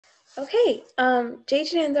Okay, Jay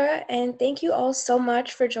Chandra, and thank you all so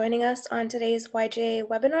much for joining us on today's YJA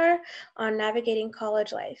webinar on navigating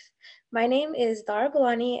college life. My name is Dara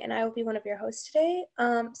Balani, and I will be one of your hosts today.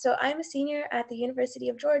 So I'm a senior at the University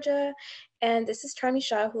of Georgia, and this is Charmy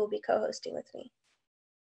Shah, who will be co-hosting with me.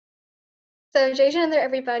 So Jay Chandler,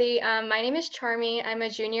 everybody. My name is Charmy. I'm a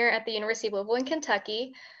junior at the University of Louisville in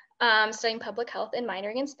Kentucky, studying public health and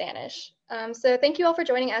minoring in Spanish. So thank you all for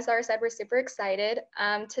joining. As Zara said, we're super excited.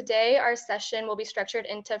 Today, our session will be structured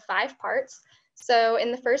into 5 parts. So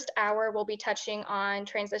in the first hour, we'll be touching on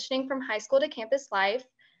transitioning from high school to campus life.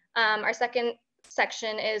 Our second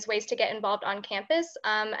section is ways to get involved on campus.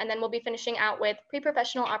 And then we'll be finishing out with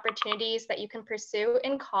pre-professional opportunities that you can pursue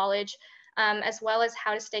in college, as well as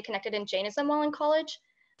how to stay connected in Jainism while in college.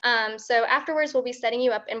 So afterwards, we'll be setting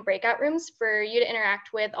you up in breakout rooms for you to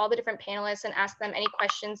interact with all the different panelists and ask them any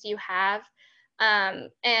questions you have.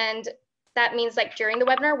 And that means like during the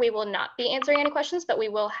webinar, we will not be answering any questions, but we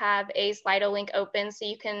will have a Slido link open so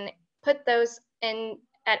you can put those in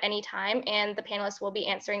at any time and the panelists will be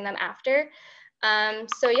answering them after.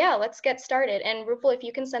 So yeah, let's get started. And Rupal, if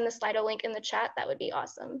you can send the Slido link in the chat, that would be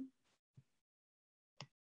awesome.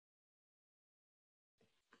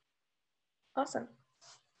 Awesome.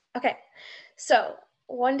 Okay, so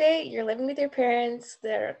one day you're living with your parents,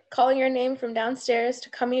 they're calling your name from downstairs to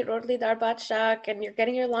come eat rotli dar batshak, and you're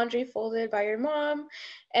getting your laundry folded by your mom,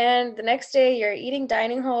 and the next day you're eating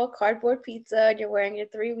dining hall cardboard pizza and you're wearing your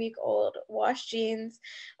 3-week-old unwashed jeans,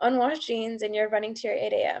 and you're running to your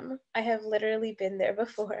 8 a.m. I have literally been there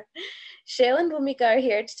before. Shail and Bhumika are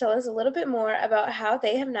here to tell us a little bit more about how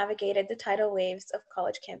they have navigated the tidal waves of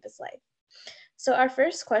college campus life. So our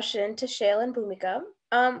first question to Shail and Bhumika,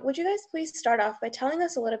 would you guys please start off by telling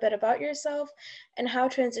us a little bit about yourself and how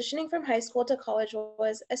transitioning from high school to college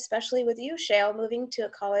was, especially with you, Shail, moving to a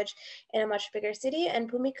college in a much bigger city,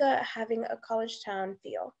 and Bhumika having a college town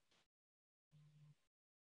feel?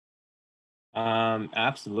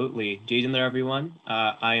 Absolutely. Jaden there, everyone.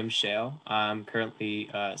 I am Shail. I'm currently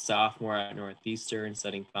a sophomore at Northeastern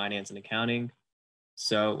studying finance and accounting.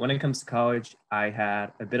 So when it comes to college, I had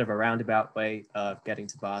a bit of a roundabout way of getting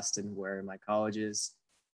to Boston, where my college is.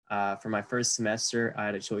 For my first semester, I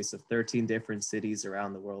had a choice of 13 different cities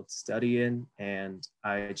around the world to study in, and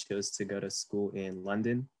I chose to go to school in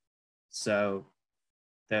London. So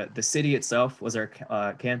the city itself was our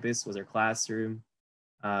campus, was our classroom.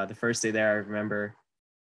 The first day there, I remember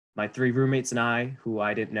my 3 roommates and I, who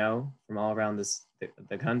I didn't know from all around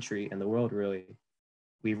the country and the world, really,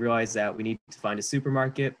 we realized that we needed to find a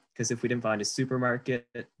supermarket, because if we didn't find a supermarket,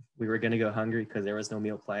 we were going to go hungry because there was no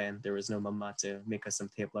meal plan. There was no mama to make us some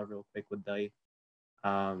tepla real quick with dai.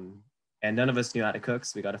 And none of us knew how to cook,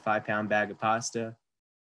 so we got a 5-pound bag of pasta,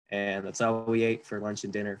 and that's all we ate for lunch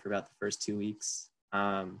and dinner for about the first 2 weeks.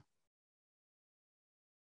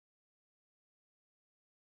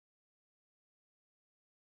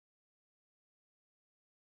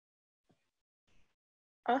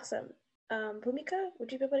 Awesome. Bhumika, would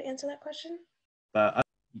you be able to answer that question? But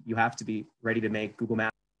you have to be ready to make Google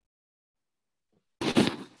Maps.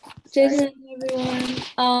 Jason,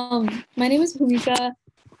 everyone. My name is Bhumika.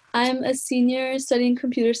 I'm a senior studying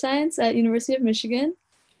computer science at University of Michigan.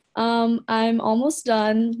 I'm almost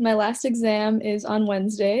done. My last exam is on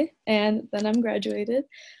Wednesday, and then I'm graduated.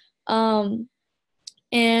 And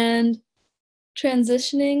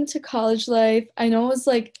transitioning to college life, I know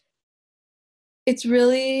it's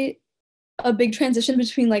really a big transition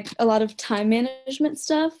between like a lot of time management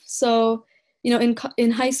stuff. So,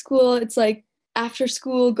 in high school, it's like after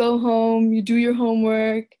school, go home, you do your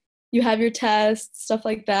homework, you have your tests, stuff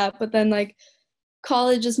like that. But then like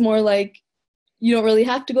college is more like you don't really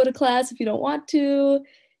have to go to class if you don't want to.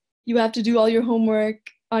 You have to do all your homework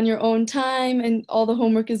on your own time, and all the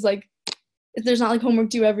homework is like, there's not like homework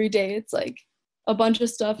due every day. It's like a bunch of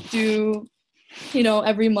stuff due,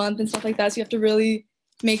 every month and stuff like that. So you have to really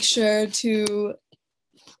make sure to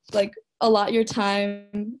like allot your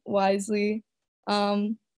time wisely.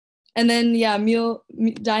 And then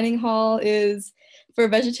dining hall is for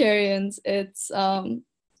vegetarians. It's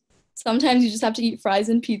sometimes you just have to eat fries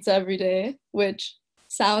and pizza every day, which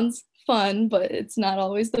sounds fun, but it's not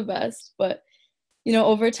always the best. But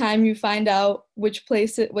over time you find out which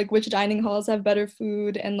dining halls have better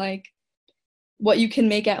food and like what you can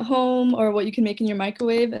make at home or what you can make in your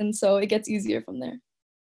microwave, and so it gets easier from there.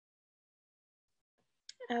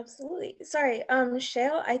 Absolutely. Sorry,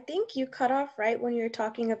 Shail, I think you cut off right when you were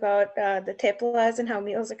talking about the teplas and how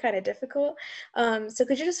meals are kind of difficult. So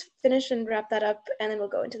could you just finish and wrap that up, and then we'll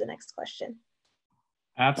go into the next question.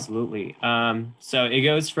 Absolutely. So it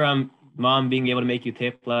goes from mom being able to make you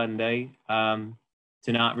tepla and dai,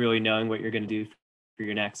 to not really knowing what you're going to do for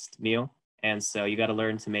your next meal. And so you got to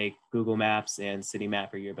learn to make Google Maps and City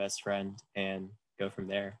Mapper your best friend and go from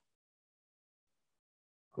there.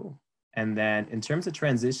 Cool. And then in terms of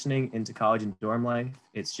transitioning into college and dorm life,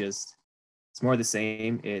 it's more the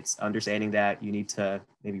same. It's understanding that you need to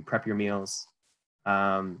maybe prep your meals,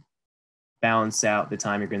 balance out the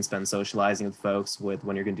time you're going to spend socializing with folks with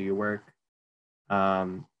when you're going to do your work,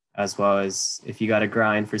 as well as if you got to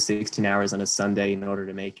grind for 16 hours on a Sunday in order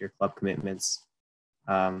to make your club commitments,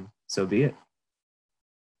 so be it.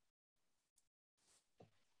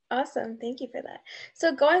 Awesome. Thank you for that.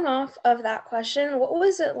 So going off of that question, what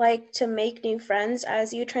was it like to make new friends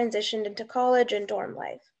as you transitioned into college and dorm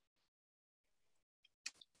life?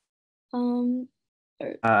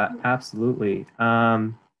 Absolutely.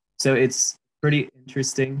 So it's pretty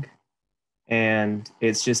interesting, and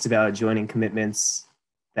it's just about joining commitments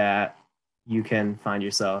that you can find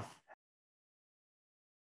yourself.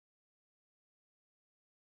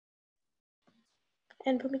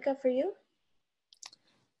 And Bhumika, for you?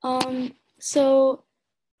 So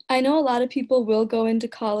I know a lot of people will go into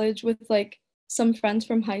college with like some friends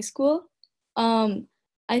from high school.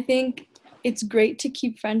 I think it's great to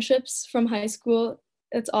keep friendships from high school.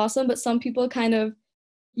 It's awesome, but some people kind of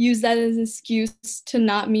use that as an excuse to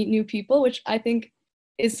not meet new people, which I think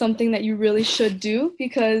is something that you really should do,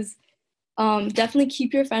 because definitely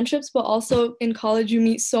keep your friendships, but also in college you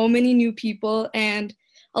meet so many new people, and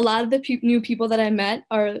a lot of the new people that I met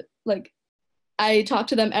are like, I talk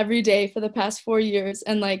to them every day for the past 4 years,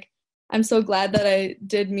 and like I'm so glad that I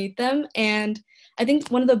did meet them. And I think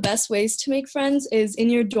one of the best ways to make friends is in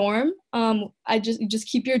your dorm. You just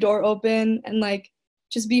keep your door open and like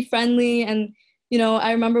just be friendly. And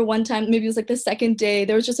I remember one time, maybe it was like the second day,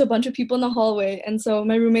 there was just a bunch of people in the hallway, and so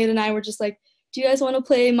my roommate and I were just like, "Do you guys want to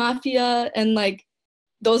play Mafia?" And like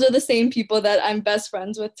those are the same people that I'm best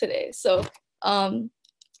friends with today. So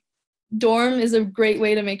dorm is a great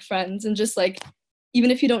way to make friends, and just like,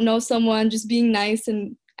 even if you don't know someone, just being nice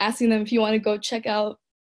and asking them if you want to go check out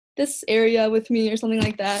this area with me or something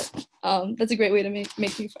like that. That's a great way to make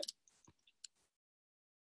new friends.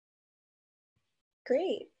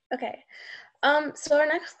 Great. Okay. So our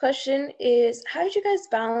next question is, how did you guys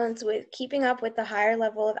balance with keeping up with the higher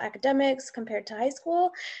level of academics compared to high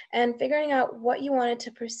school and figuring out what you wanted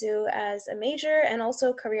to pursue as a major and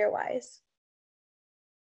also career-wise?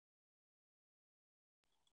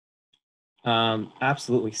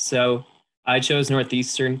 Absolutely. So I chose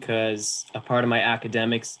Northeastern because a part of my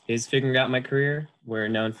academics is figuring out my career. We're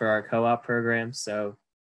known for our co-op program. So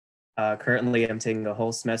currently I'm taking a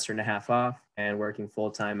whole semester and a half off and working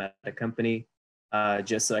full-time at a company,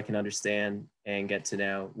 just so I can understand and get to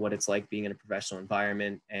know what it's like being in a professional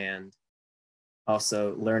environment and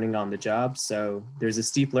also learning on the job. So there's a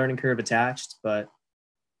steep learning curve attached, but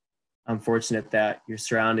I'm fortunate that you're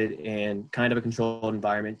surrounded in kind of a controlled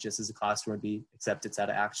environment, just as a classroom would be, except it's at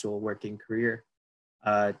an actual working career.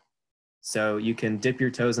 So you can dip your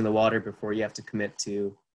toes in the water before you have to commit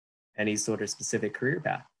to any sort of specific career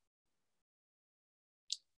path.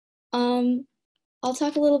 I'll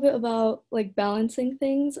talk a little bit about like balancing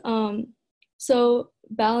things. So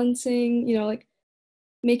balancing, like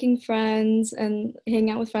making friends and hanging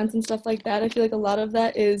out with friends and stuff like that. I feel like a lot of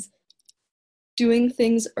that is doing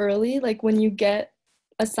things early. Like when you get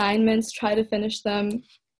assignments, try to finish them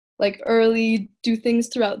like early, do things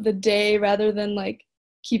throughout the day rather than like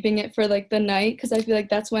keeping it for like the night, because I feel like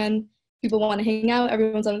that's when people want to hang out,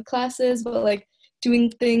 everyone's on with classes, but like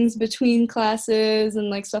doing things between classes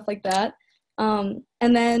and like stuff like that.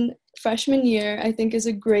 And then freshman year, I think, is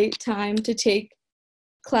a great time to take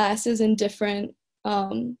classes in different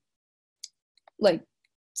like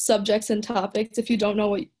subjects and topics if you don't know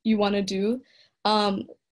what you want to do.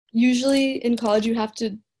 Usually in college you have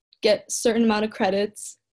to get a certain amount of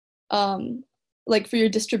credits like for your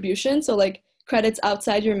distribution, so like credits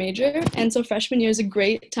outside your major. And so freshman year is a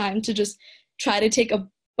great time to just try to take a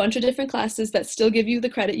bunch of different classes that still give you the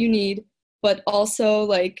credit you need, but also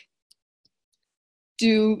like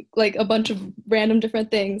do like a bunch of random different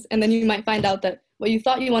things. And then you might find out that what you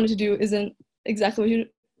thought you wanted to do isn't exactly what you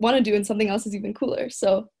want to do, and something else is even cooler.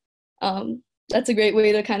 So that's a great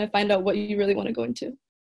way to kind of find out what you really want to go into.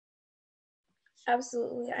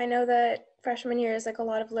 Absolutely. I know that freshman year is like a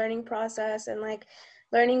lot of learning process, and like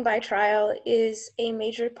learning by trial is a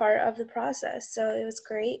major part of the process. So it was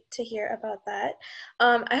great to hear about that.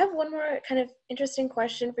 I have one more kind of interesting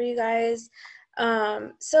question for you guys.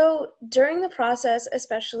 So during the process,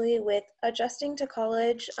 especially with adjusting to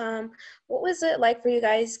college, what was it like for you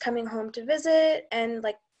guys coming home to visit and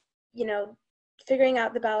like, figuring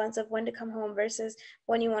out the balance of when to come home versus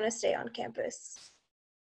when you want to stay on campus?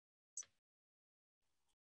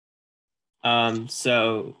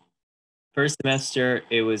 So first semester,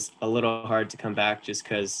 it was a little hard to come back just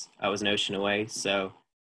because I was an ocean away. So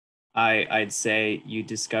I'd say you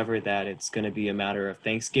discover that it's going to be a matter of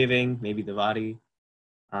Thanksgiving, maybe Diwali,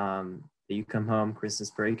 that you come home Christmas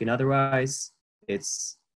break, and otherwise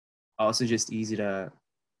it's also just easy to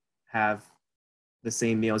have the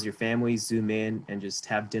same meal as your family, zoom in and just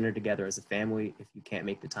have dinner together as a family if you can't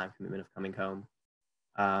make the time commitment of coming home.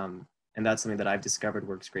 And that's something that I've discovered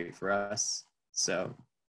works great for us. So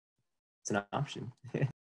it's an option.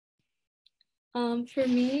 For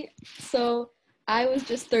me, so I was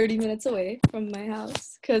just 30 minutes away from my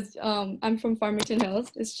house because I'm from Farmington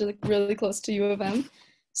Hills. It's just like really close to U of M.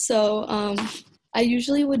 So I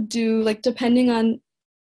usually would do, like, depending on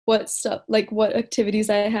what stuff, like what activities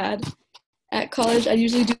I had at college, I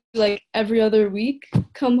usually do like every other week,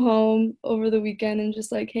 come home over the weekend and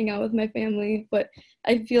just like hang out with my family. But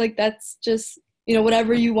I feel like that's just,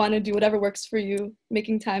 whatever you want to do, whatever works for you,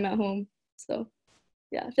 making time at home. So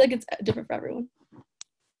yeah, I feel like it's different for everyone.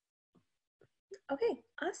 Okay,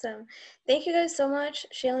 awesome. Thank you guys so much,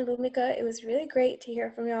 Shail and Bhumika. It was really great to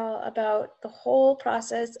hear from y'all about the whole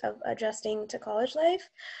process of adjusting to college life.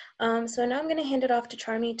 So now I'm going to hand it off to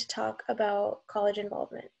Charmy to talk about college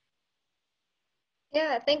involvement.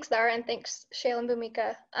 Yeah, thanks, Zara, and thanks, Shail and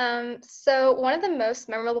Bhumika. So one of the most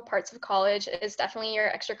memorable parts of college is definitely your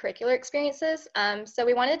extracurricular experiences. So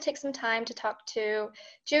we wanted to take some time to talk to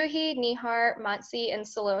Juhi, Nihar, Mansi, and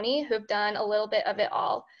Saloni, who've done a little bit of it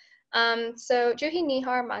all. So Juhi,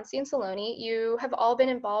 Nihar, Mansi, and Saloni, you have all been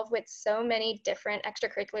involved with so many different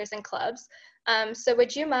extracurriculars and clubs. So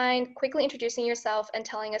would you mind quickly introducing yourself and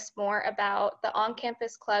telling us more about the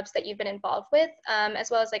on-campus clubs that you've been involved with, as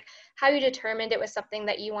well as like how you determined it was something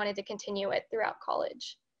that you wanted to continue with throughout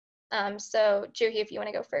college? So Juhi, if you want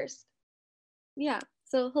to go first. Yeah,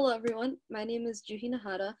 so hello everyone. My name is Juhi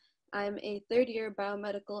Nahata. I'm a third-year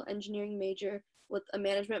biomedical engineering major with a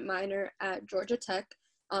management minor at Georgia Tech.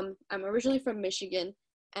 I'm originally from Michigan,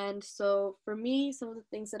 and so for me, some of the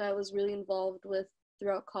things that I was really involved with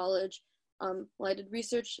throughout college, well, I did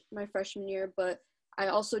research my freshman year, but I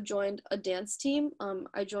also joined a dance team.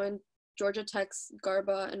 I joined Georgia Tech's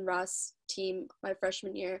Garba and Ras team my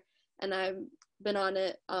freshman year, and I've been on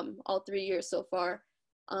it all 3 years so far.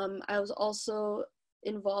 I was also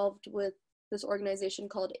involved with this organization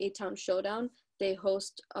called A-Town Showdown. They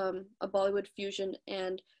host a Bollywood fusion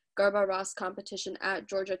and Garba Ras competition at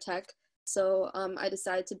Georgia Tech. So I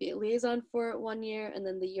decided to be a liaison for it 1 year, and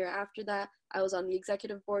then the year after that, I was on the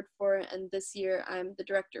executive board for it, and this year I'm the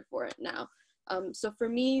director for it now. So for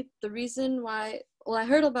me, the reason why, well, I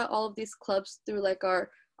heard about all of these clubs through like our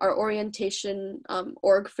orientation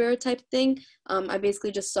org fair type thing. I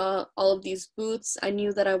basically just saw all of these booths. I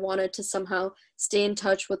knew that I wanted to somehow stay in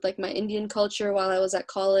touch with like my Indian culture while I was at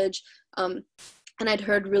college. And I'd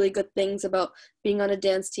heard really good things about being on a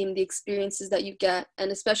dance team, the experiences that you get,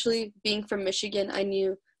 and especially being from Michigan, I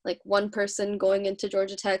knew like one person going into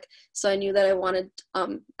Georgia Tech, so I knew that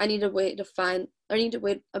I needed a way to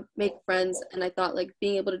make friends, and I thought like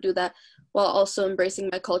being able to do that while also embracing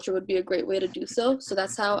my culture would be a great way to do so. So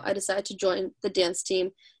that's how I decided to join the dance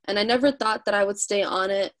team, and I never thought that I would stay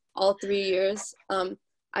on it all 3 years.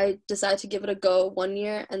 I decided to give it a go 1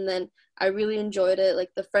 year, and then I really enjoyed it.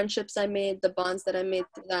 Like the friendships I made, the bonds that I made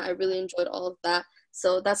through that, I really enjoyed all of that.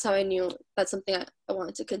 So that's how I knew that's something I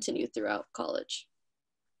wanted to continue throughout college.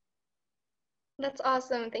 That's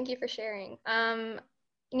awesome. Thank you for sharing.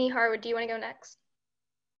 Nihar, do you want to go next?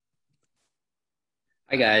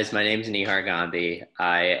 Hi guys, my name is Nihar Gandhi.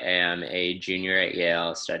 I am a junior at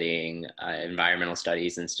Yale studying environmental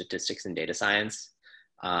studies and statistics and data science.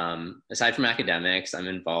 Aside from academics, I'm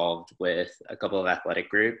involved with a couple of athletic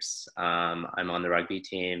groups. I'm on the rugby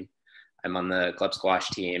team, I'm on the club squash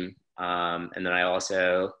team, and then I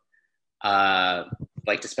also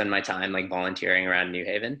like to spend my time like volunteering around New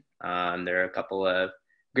Haven. There are a couple of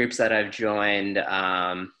groups that I've joined,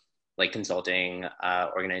 like consulting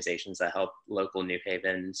organizations that help local New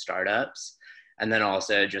Haven startups, and then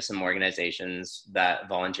also just some organizations that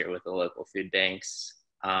volunteer with the local food banks.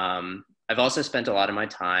 I've also spent a lot of my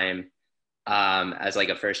time as like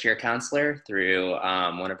a first year counselor through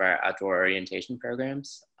one of our outdoor orientation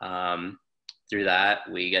programs. Through that,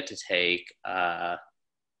 we get to take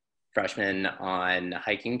freshmen on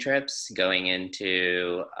hiking trips going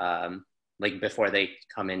into like before they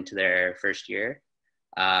come into their first year.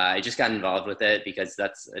 I just got involved with it because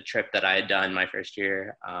that's a trip that I had done my first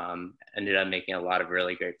year. Ended up making a lot of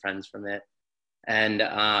really great friends from it. And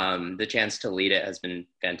the chance to lead it has been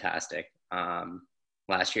fantastic.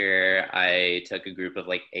 Last year, I took a group of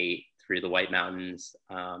like 8 through the White Mountains.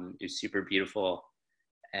 It was super beautiful.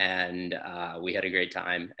 and we had a great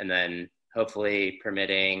time. And then hopefully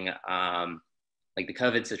permitting like the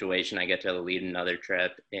COVID situation, I get to lead another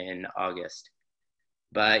trip in August.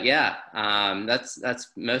 But yeah,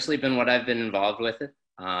 that's mostly been what I've been involved with.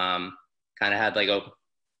 Kind of had like a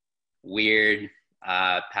weird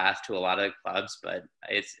path to a lot of clubs, but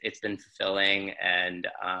it's been fulfilling, and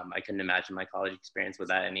I couldn't imagine my college experience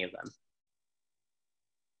without any of them.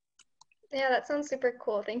 Yeah, that sounds super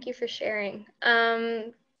cool. Thank you for sharing.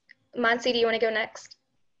 Mansi, do you want to go next?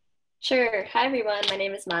 Sure. Hi, everyone. My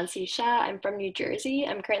name is Mansi Shah. I'm from New Jersey.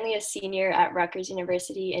 I'm currently a senior at Rutgers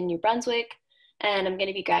University in New Brunswick, and I'm going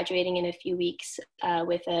to be graduating in a few weeks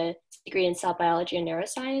with a degree in cell biology and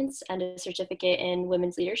neuroscience and a certificate in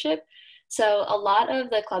women's leadership. So a lot of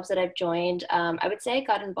the clubs that I've joined, I would say I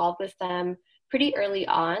got involved with them pretty early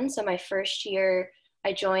on. So my first year,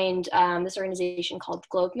 I joined this organization called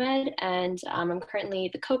GlobeMed, and I'm currently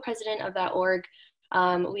the co-president of that org.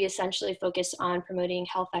 We essentially focus on promoting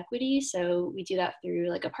health equity. So we do that through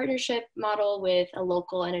like a partnership model with a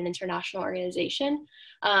local and an international organization.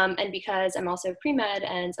 And because I'm also pre-med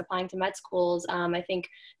and applying to med schools, I think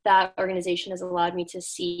that organization has allowed me to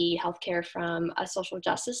see healthcare from a social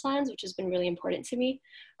justice lens, which has been really important to me.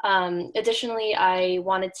 Additionally, I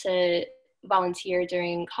wanted to volunteer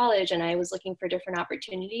during college, and I was looking for different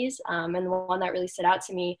opportunities. And the one that really stood out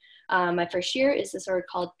to me my first year is this org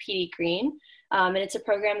called PD Green. And it's a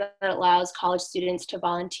program that allows college students to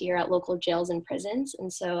volunteer at local jails and prisons.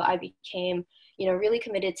 And so I became, really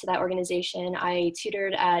committed to that organization. I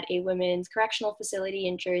tutored at a women's correctional facility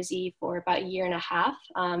in Jersey for about a year and a half.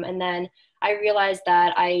 And then I realized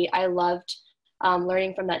that I loved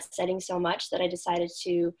learning from that setting so much that I decided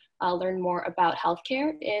to learn more about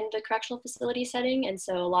healthcare in the correctional facility setting. And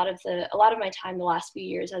so a lot of my time the last few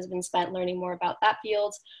years has been spent learning more about that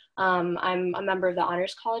field. I'm a member of the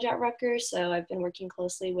Honors College at Rutgers, so I've been working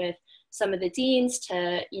closely with some of the deans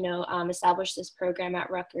to, establish this program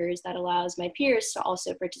at Rutgers that allows my peers to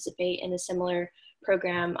also participate in a similar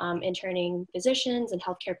program, interning physicians and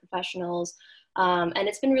healthcare professionals. And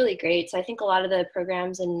it's been really great. So I think a lot of the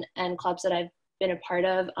programs and clubs that I've been a part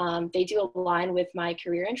of, they do align with my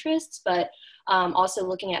career interests, but also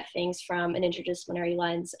looking at things from an interdisciplinary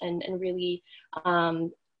lens and really,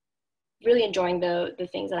 really enjoying the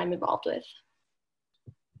things that I'm involved with.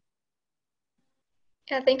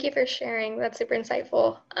 Yeah, thank you for sharing. That's super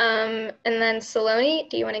insightful. And then Saloni,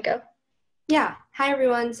 do you want to go? Yeah. Hi,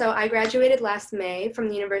 everyone. So I graduated last May from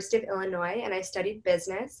the University of Illinois, and I studied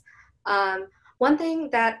business. One thing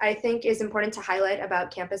that I think is important to highlight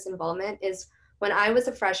about campus involvement is when I was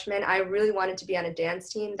a freshman, I really wanted to be on a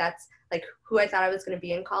dance team. That's like who I thought I was going to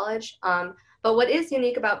be in college. But what is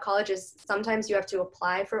unique about college is sometimes you have to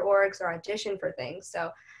apply for orgs or audition for things.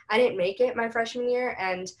 So I didn't make it my freshman year.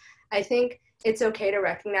 And I think it's okay to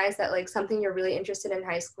recognize that like something you're really interested in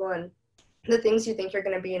high school and the things you think you're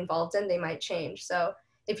going to be involved in, they might change. So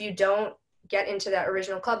if you don't get into that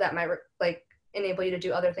original club, that might like enable you to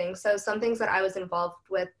do other things. So some things that I was involved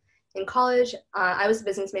with in college, I was a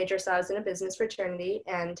business major, so I was in a business fraternity,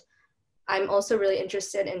 and I'm also really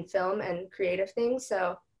interested in film and creative things.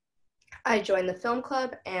 So I joined the film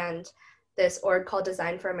club and this org called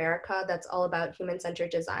Design for America that's all about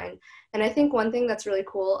human-centered design. And I think one thing that's really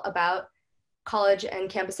cool about college and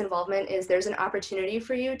campus involvement is there's an opportunity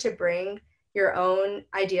for you to bring your own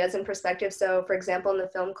ideas and perspectives. So for example, in the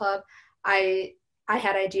film club, I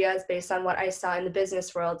had ideas based on what I saw in the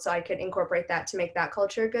business world, so I could incorporate that to make that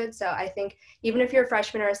culture good. So I think even if you're a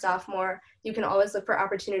freshman or a sophomore, you can always look for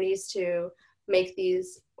opportunities to make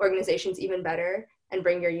these organizations even better and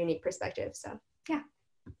bring your unique perspective. So yeah.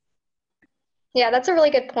 Yeah, that's a really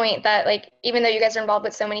good point that like, even though you guys are involved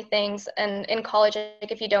with so many things and in college, like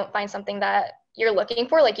if you don't find something that you're looking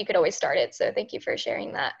for, like you could always start it. So thank you for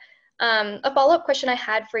sharing that. A follow-up question I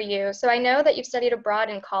had for you. So I know that you've studied abroad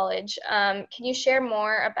in college. Can you share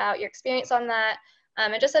more about your experience on that?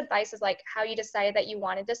 And just advice is like how you decided that you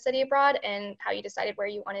wanted to study abroad and how you decided where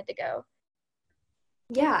you wanted to go.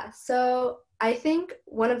 Yeah, so I think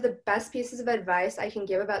one of the best pieces of advice I can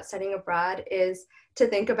give about studying abroad is to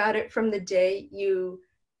think about it from the day you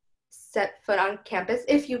set foot on campus,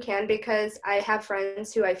 if you can, because I have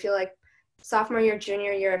friends who I feel like sophomore year,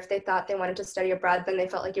 junior year, if they thought they wanted to study abroad, then they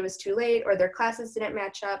felt like it was too late or their classes didn't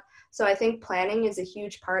match up. So I think planning is a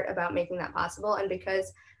huge part about making that possible. And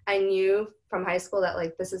because I knew from high school that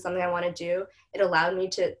like this is something I want to do, it allowed me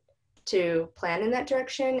to plan in that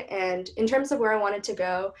direction. And in terms of where I wanted to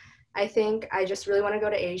go, I think I just really want to go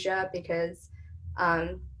to Asia because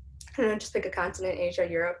I don't know, just pick a continent, Asia,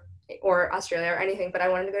 Europe, or Australia or anything, but I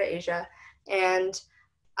wanted to go to Asia. And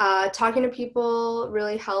talking to people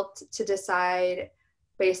really helped to decide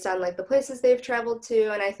based on like the places they've traveled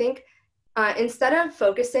to. And I think instead of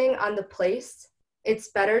focusing on the place, it's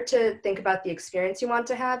better to think about the experience you want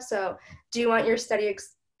to have. So do you want your study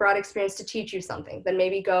abroad experience to teach you something? Then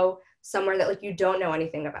maybe go somewhere that like you don't know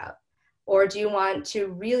anything about. Or do you want to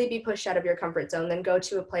really be pushed out of your comfort zone? Then go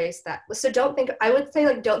to a place that, so don't think, I would say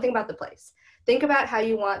like, don't think about the place. Think about how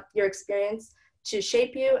you want your experience to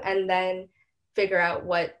shape you, and then figure out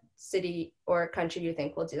what city or country you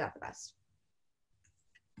think will do that the best.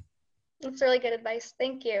 That's really good advice.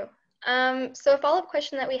 Thank you. So a follow-up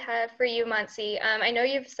question that we have for you, Mansi. I know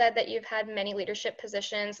you've said that you've had many leadership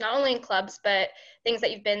positions, not only in clubs, but things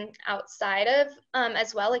that you've been outside of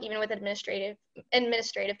as well, like even with administrative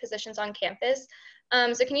positions on campus.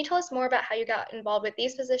 So can you tell us more about how you got involved with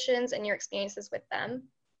these positions and your experiences with them?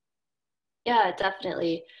 Yeah,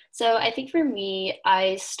 definitely. So I think for me,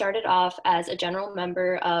 I started off as a general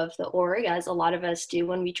member of the org, as a lot of us do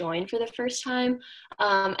when we join for the first time.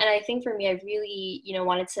 And I think for me, I really,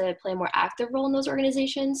 wanted to play a more active role in those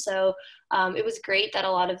organizations. So it was great that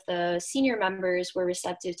a lot of the senior members were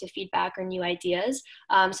receptive to feedback or new ideas.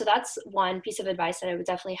 So that's one piece of advice that I would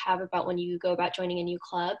definitely have about when you go about joining a new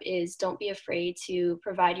club is don't be afraid to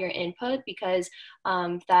provide your input, because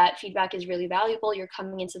that feedback is really valuable. You're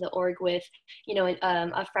coming into the org with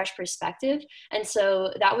a fresh perspective. And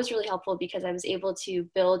so that was really helpful because I was able to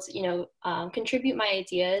build, contribute my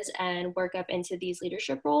ideas and work up into these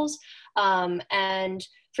leadership roles. And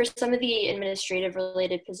for some of the administrative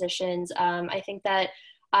related positions, I think that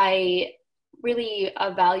I really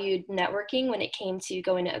valued networking when it came to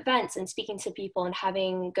going to events and speaking to people and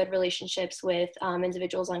having good relationships with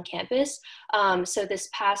individuals on campus. So this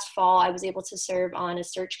past fall, I was able to serve on a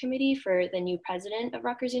search committee for the new president of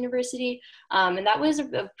Rutgers University. And that was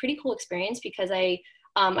a pretty cool experience because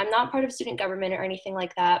I'm not part of student government or anything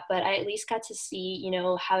like that, but I at least got to see,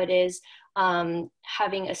 how it is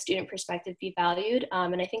having a student perspective be valued.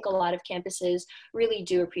 And I think a lot of campuses really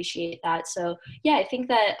do appreciate that. So yeah, I think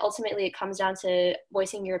that ultimately it comes down to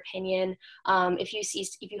voicing your opinion. If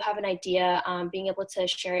you have an idea, being able to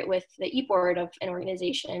share it with the e-board of an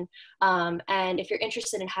organization. And if you're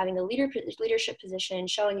interested in having a leadership position,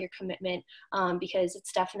 showing your commitment, because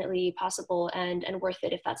it's definitely possible and worth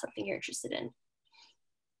it if that's something you're interested in.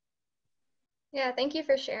 Yeah, thank you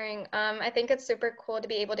for sharing. I think it's super cool to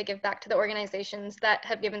be able to give back to the organizations that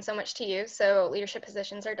have given so much to you. So leadership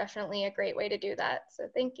positions are definitely a great way to do that. So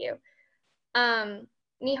thank you.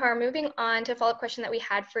 Nihar, moving on to a follow-up question that we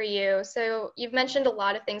had for you. So you've mentioned a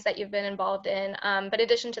lot of things that you've been involved in, but in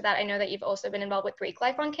addition to that, I know that you've also been involved with Greek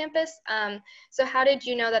life on campus. So how did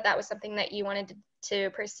you know that that was something that you wanted to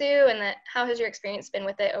pursue, and how has your experience been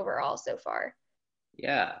with it overall so far?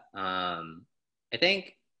 Yeah, I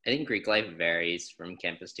think Greek life varies from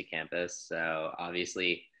campus to campus. So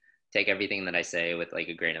obviously take everything that I say with like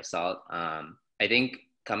a grain of salt. I think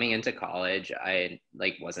coming into college, I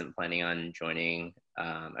wasn't planning on joining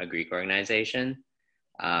a Greek organization,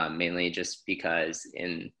 mainly just because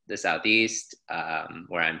in the Southeast,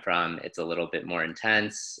 where I'm from, it's a little bit more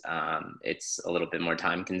intense. It's a little bit more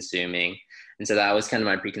time consuming. And so that was kind of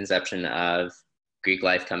my preconception of Greek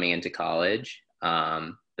life coming into college.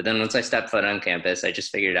 But then once I stepped foot on campus, I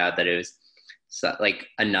just figured out that it was like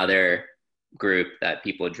another group that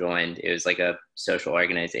people joined. It was like a social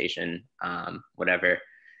organization, whatever.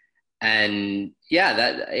 And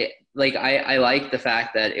yeah, I like the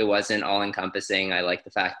fact that it wasn't all encompassing. I like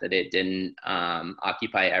the fact that it didn't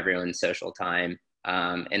occupy everyone's social time,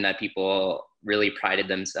 and that people really prided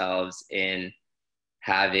themselves in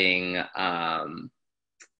having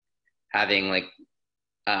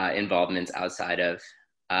involvements outside of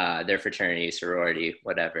their fraternity, sorority,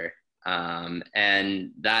 whatever.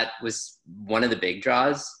 And that was one of the big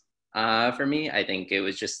draws for me. I think it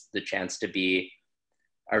was just the chance to be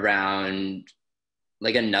around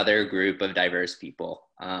like another group of diverse people.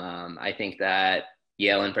 I think that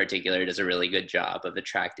Yale in particular does a really good job of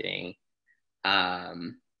attracting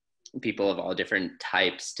people of all different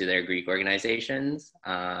types to their Greek organizations.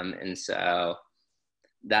 And so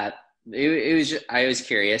that I was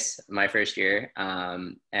curious my first year,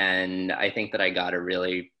 and I think that I got a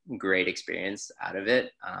really great experience out of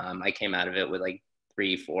it. I came out of it with like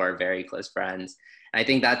 3-4 very close friends. And I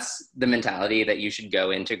think that's the mentality that you should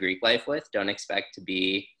go into Greek life with. Don't expect to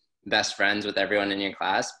be best friends with everyone in your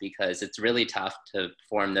class, because it's really tough to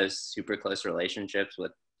form those super close relationships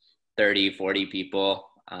with 30-40 people.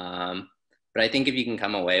 But I think if you can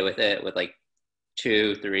come away with it with like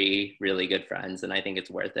 2-3 really good friends, then I think it's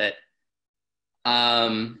worth it.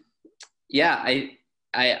 Yeah,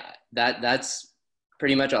 that's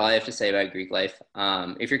pretty much all I have to say about Greek life.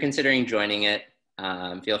 If you're considering joining it,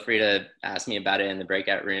 Feel free to ask me about it in the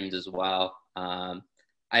breakout rooms as well. I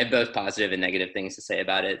have both positive and negative things to say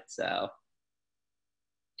about it. So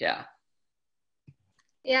yeah.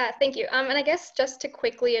 Yeah, thank you. And I guess just to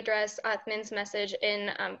quickly address Athman's message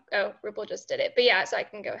in, oh, Rupal just did it, but yeah, so I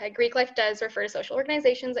can go ahead. Greek life does refer to social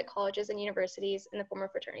organizations at colleges and universities in the form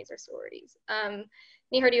of fraternities or sororities.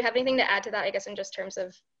 Nihar, do you have anything to add to that, I guess, in just terms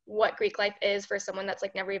of what Greek life is for someone that's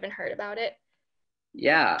like never even heard about it?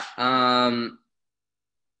 Yeah,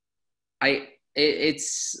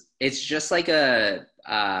 it's just like a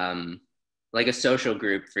social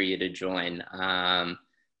group for you to join.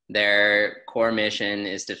 Their core mission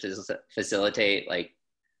is to facilitate, like,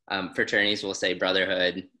 fraternities will say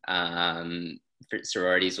brotherhood,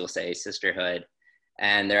 sororities will say sisterhood,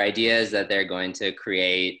 and their idea is that they're going to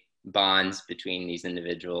create bonds between these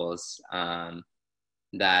individuals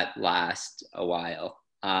that last a while,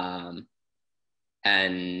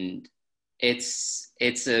 and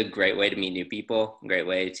it's a great way to meet new people, a great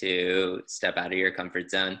way to step out of your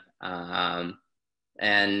comfort zone.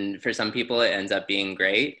 And for some people, it ends up being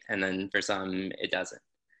great. And then for some, it doesn't.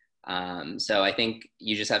 So I think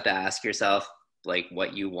you just have to ask yourself, like,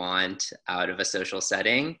 what you want out of a social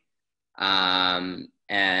setting.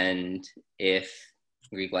 And if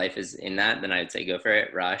Greek life is in that, then I'd say go for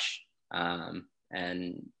it, rush,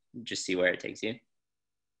 and just see where it takes you.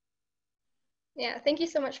 Yeah, thank you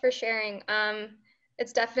so much for sharing.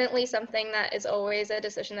 It's definitely something that is always a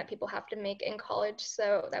decision that people have to make in college.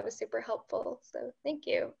 So that was super helpful. So thank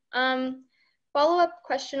you. Follow-up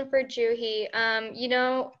question for Juhi.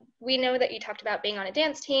 We know that you talked about being on a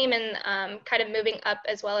dance team and kind of moving up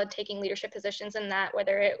as well and taking leadership positions in that,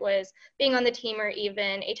 whether it was being on the team or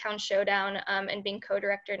even a town showdown and being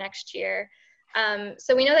co-director next year.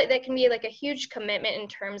 So we know that that can be like a huge commitment in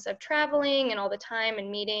terms of traveling and all the time and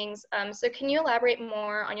meetings. So can you elaborate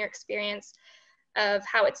more on your experience of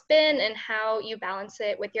how it's been and how you balance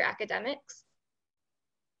it with your academics?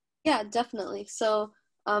 Yeah, definitely. So,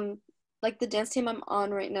 like the dance team I'm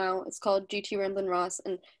on right now, it's called GT Ramblin' Ross,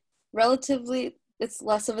 and relatively it's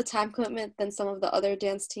less of a time commitment than some of the other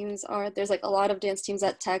dance teams are. There's like a lot of dance teams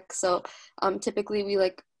at Tech, so typically we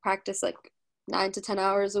like practice like 9 to 10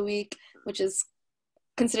 hours a week, which is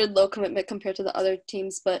considered low commitment compared to the other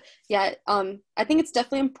teams. But yeah, I think it's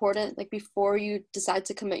definitely important, like before you decide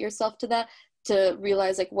to commit yourself to that, to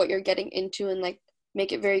realize like what you're getting into and like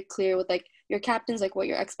make it very clear with like your captains, like what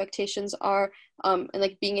your expectations are, and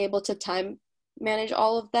like being able to time manage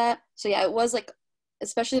all of that. So yeah, it was like,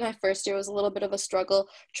 especially my first year, was a little bit of a struggle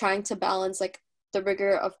trying to balance like the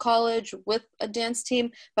rigor of college with a dance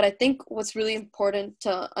team. But I think what's really important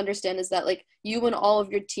to understand is that like you and all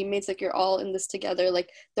of your teammates, like you're all in this together,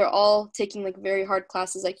 like they're all taking like very hard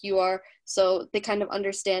classes like you are, so they kind of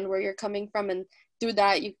understand where you're coming from, and through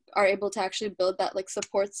that you are able to actually build that like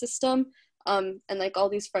support system, and like all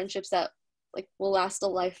these friendships that like will last a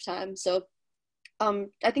lifetime. So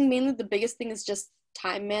I think mainly the biggest thing is just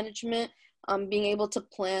time management, being able to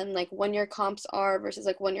plan like when your comps are versus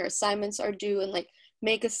like when your assignments are due, and like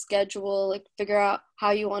make a schedule, like figure out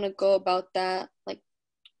how you want to go about that, like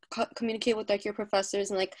communicate with like your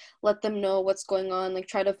professors and like let them know what's going on, like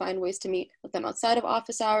try to find ways to meet with them outside of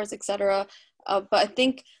office hours, etc. But I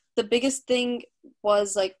think the biggest thing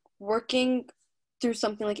was like working through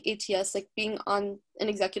something like ATS, like being on an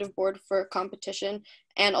executive board for a competition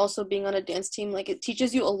and also being on a dance team. Like it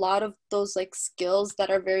teaches you a lot of those like skills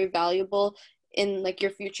that are very valuable in like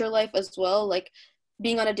your future life as well. Like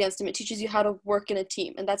being on a dance team, it teaches you how to work in a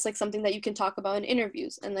team, and that's like something that you can talk about in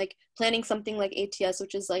interviews. And like planning something like ATS,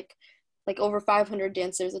 which is like over 500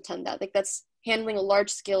 dancers attend that, like that's handling a large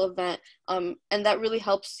scale event, and that really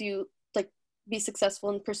helps you like be successful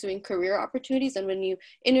in pursuing career opportunities. And when you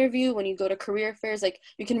interview, when you go to career fairs, like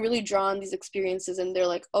you can really draw on these experiences, and they're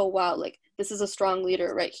like, oh wow, like this is a strong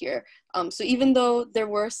leader right here. So even though there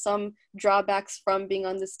were some drawbacks from being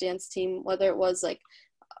on this dance team, whether it was like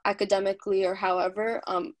academically or however,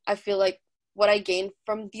 I feel like what I gained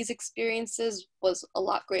from these experiences was a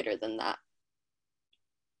lot greater than that.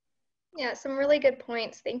 Yeah, some really good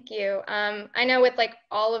points. Thank you. I know with like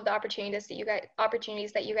all of the opportunities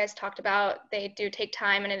that you guys talked about, they do take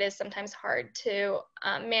time, and it is sometimes hard to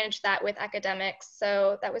manage that with academics.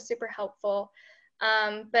 So that was super helpful.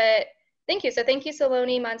 But thank you. So thank you,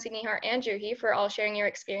 Saloni, Mansi, Nihar, and Juhi for all sharing your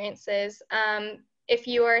experiences. If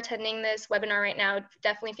you are attending this webinar right now,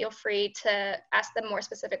 definitely feel free to ask them more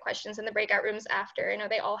specific questions in the breakout rooms after. I know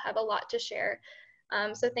they all have a lot to share.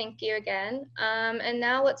 So thank you again. And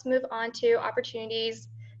now let's move on to opportunities,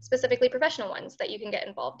 specifically professional ones that you can get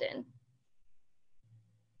involved in.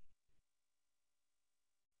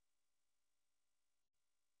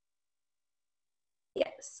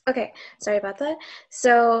 Yes. Okay. Sorry about that.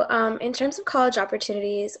 So in terms of college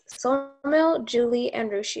opportunities, Somil, Julie, and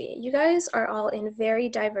Rushi, you guys are all in very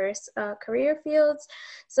diverse career fields.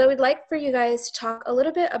 So we'd like for you guys to talk a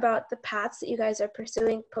little bit about the paths that you guys are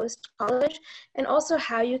pursuing post-college, and also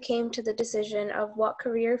how you came to the decision of what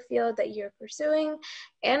career field that you're pursuing,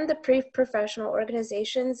 and the pre-professional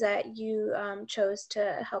organizations that you chose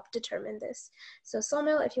to help determine this. So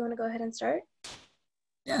Somil, if you want to go ahead and start.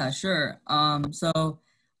 Yeah, sure. So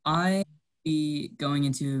I be going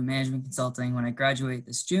into management consulting when I graduate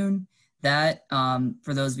this June. That,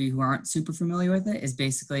 for those of you who aren't super familiar with it, is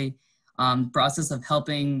basically the process of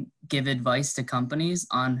helping give advice to companies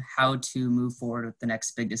on how to move forward with the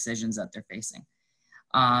next big decisions that they're facing.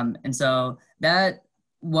 And so that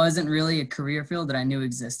wasn't really a career field that I knew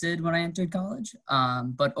existed when I entered college.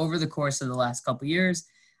 But over the course of the last couple of years,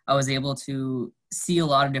 I was able to see a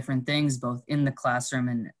lot of different things, both in the classroom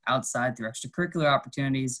and outside through extracurricular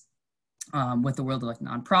opportunities, with the world of like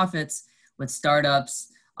nonprofits, with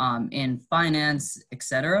startups, in finance,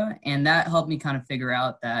 etc. And that helped me kind of figure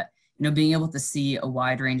out that, being able to see a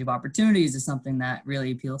wide range of opportunities is something that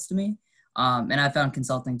really appeals to me. And I found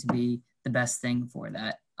consulting to be the best thing for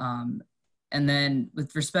that. And then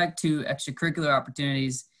with respect to extracurricular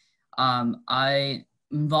opportunities, I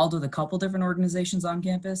involved with a couple different organizations on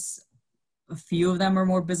campus. A few of them are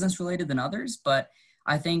more business related than others, but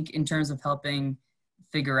I think in terms of helping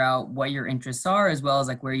figure out what your interests are, as well as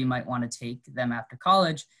like where you might want to take them after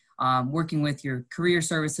college, working with your career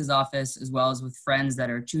services office, as well as with friends that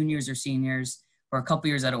are juniors or seniors, or a couple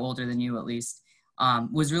years that are older than you at least,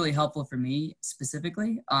 was really helpful for me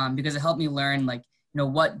specifically, because it helped me learn like,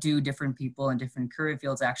 what do different people in different career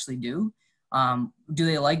fields actually do? Do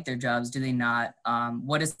they like their jobs? Do they not?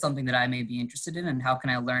 What is something that I may be interested in, and how can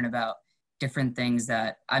I learn about different things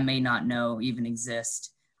that I may not know even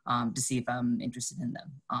exist, to see if I'm interested in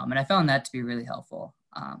them. And I found that to be really helpful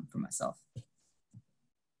for myself.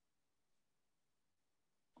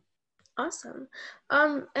 Awesome.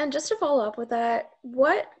 And just to follow up with that,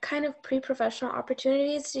 what kind of pre-professional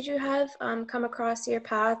opportunities did you have come across your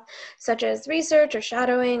path, such as research or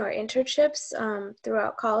shadowing or internships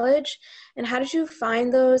throughout college? And how did you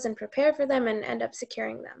find those and prepare for them and end up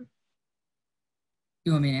securing them?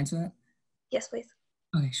 You want me to answer that? Yes, please.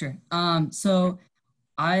 Okay, sure. So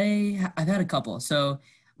I've had a couple. So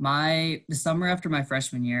the summer after my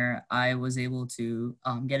freshman year, I was able to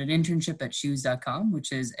get an internship at shoes.com,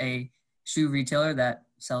 which is a shoe retailer that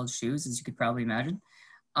sells shoes, as you could probably imagine.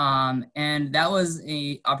 And that was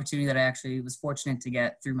a opportunity that I actually was fortunate to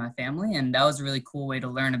get through my family. And that was a really cool way to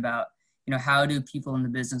learn about, how do people in the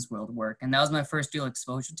business world work? And that was my first real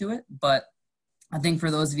exposure to it. But I think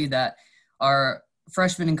for those of you that are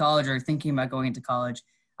freshmen in college or thinking about going into college,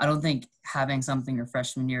 I don't think having something your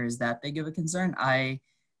freshman year is that big of a concern.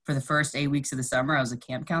 For the first 8 weeks of the summer, I was a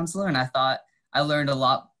camp counselor, and I thought I learned a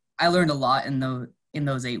lot. I learned a lot in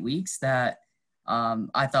those 8 weeks that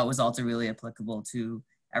I thought was also really applicable to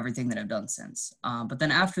everything that I've done since. But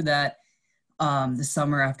then after that, the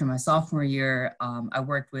summer after my sophomore year, I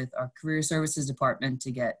worked with our career services department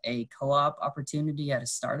to get a co-op opportunity at a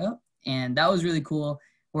startup, and that was really cool.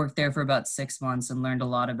 Worked there for about 6 months and learned a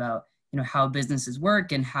lot about how businesses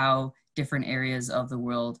work and how different areas of the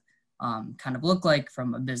world kind of look like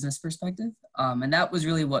from a business perspective. And that was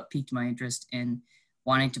really what piqued my interest in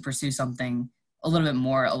wanting to pursue something a little bit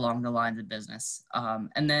more along the lines of business.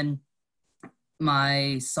 And then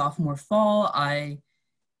my sophomore fall, I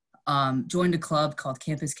joined a club called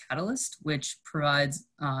Campus Catalyst, which provides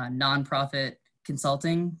nonprofit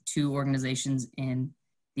consulting to organizations in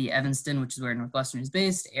the Evanston, which is where Northwestern is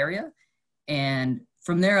based, area. And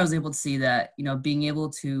from there, I was able to see that, being able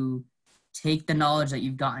to take the knowledge that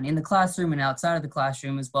you've gotten in the classroom and outside of the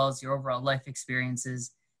classroom, as well as your overall life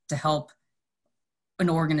experiences, to help an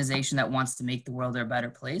organization that wants to make the world a better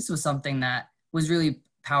place, was something that was really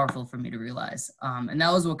powerful for me to realize. And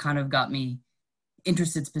that was what kind of got me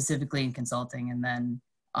interested specifically in consulting. And then,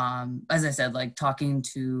 as I said, like talking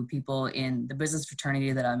to people in the business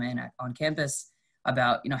fraternity that I'm in on campus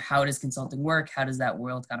about, how does consulting work? How does that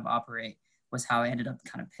world kind of operate? Was how I ended up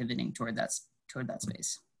kind of pivoting toward that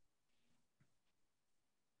space.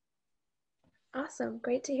 Awesome.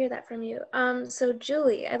 Great to hear that from you. So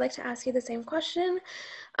Julie, I'd like to ask you the same question.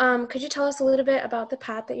 Could you tell us a little bit about the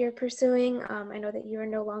path that you're pursuing? I know that you are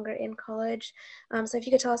no longer in college. So if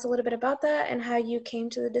you could tell us a little bit about that and how you came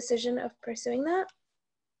to the decision of pursuing that.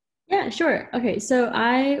 Yeah, sure. Okay, so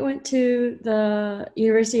I went to the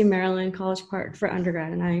University of Maryland, College Park for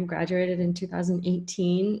undergrad, and I graduated in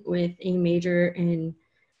 2018 with a major in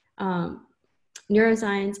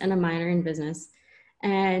neuroscience and a minor in business.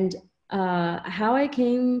 And How I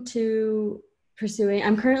came to pursuing,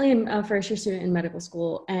 I'm currently a first year student in medical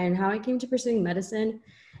school, and how I came to pursuing medicine,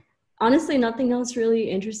 honestly, nothing else really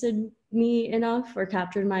interested me enough or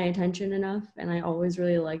captured my attention enough. And I always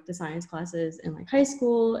really liked the science classes in like high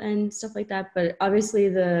school and stuff like that. But obviously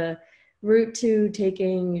the route to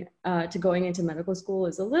taking to going into medical school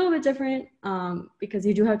is a little bit different, because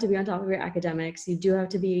you do have to be on top of your academics. You do have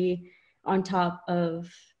to be on top of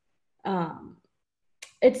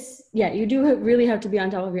you do really have to be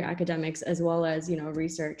on top of your academics, as well as, you know,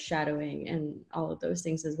 research, shadowing, and all of those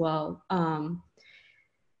things as well.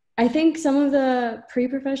 I think some of the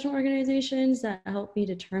pre-professional organizations that help me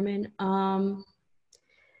determine,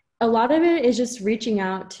 a lot of it is just reaching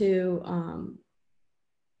out to,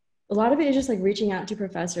 reaching out to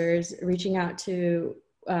professors, reaching out to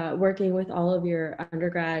working with all of your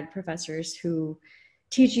undergrad professors who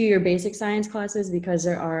teach you your basic science classes, because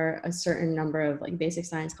there are a certain number of like basic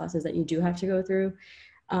science classes that you do have to go through.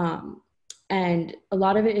 And a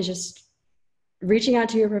lot of it is just reaching out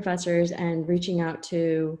to your professors and reaching out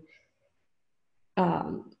to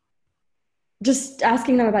just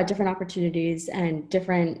asking them about different opportunities and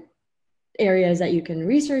different areas that you can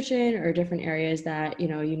research in, or different areas that, you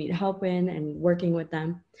know, you need help in, and working with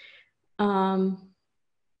them.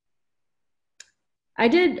 I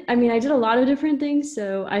did a lot of different things,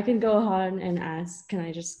 so I can go on and ask, can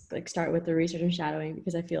I just like start with the research and shadowing,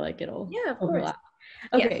 because I feel like it'll overlap.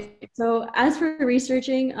 Okay, so as for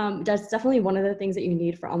researching, that's definitely one of the things that you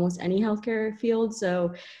need for almost any healthcare field.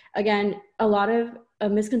 So again, a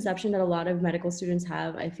misconception that a lot of medical students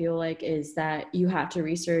have, I feel like, is that you have to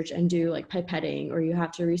research and do like pipetting, or you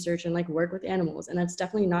have to research and like work with animals. And that's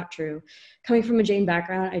definitely not true. Coming from a Jain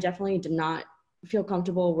background, I definitely did not feel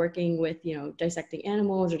comfortable working with, you know, dissecting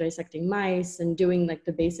animals or dissecting mice and doing like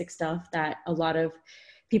the basic stuff that a lot of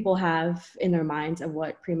people have in their minds of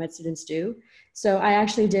what pre-med students do. So I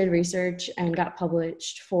actually did research and got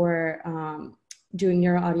published for doing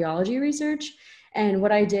neuroaudiology research. And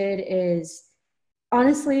what I did is,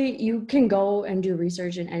 honestly, you can go and do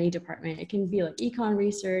research in any department. It can be like econ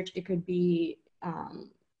research. It could be,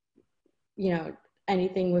 you know,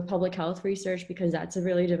 anything with public health research, because that's a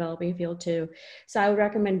really developing field too. So I would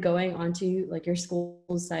recommend going onto like your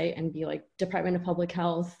school's site and be like Department of Public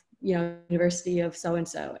Health, you know, University of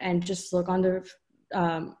so-and-so, and just look on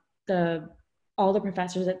all the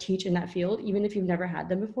professors that teach in that field, even if you've never had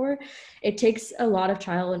them before. It takes a lot of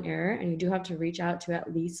trial and error, and you do have to reach out to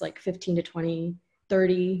at least like 15 to 20,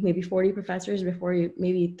 30, maybe 40 professors before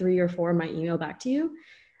maybe 3 or 4 might email back to you.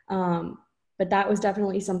 But that was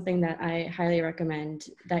definitely something that I highly recommend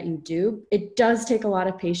that you do. It does take a lot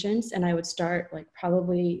of patience, and I would start like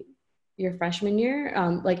probably your freshman year,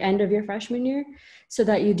 like end of your freshman year, so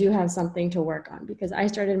that you do have something to work on, because I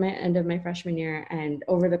started my end of my freshman year, and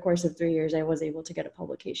over the course of 3 years, I was able to get a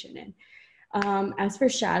publication in. As for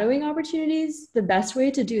shadowing opportunities, the best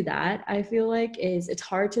way to do that, I feel like, is it's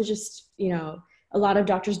hard to just, you know, a lot of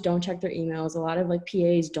doctors don't check their emails. A lot of like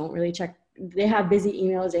PAs don't really check. They have busy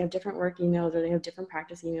emails, they have different work emails, or they have different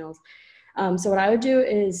practice emails. So what I would do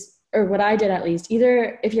is, or what I did at least,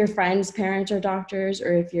 either if your friends' parents are doctors,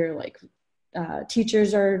 or if your like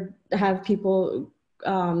teachers have people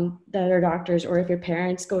that are doctors, or if your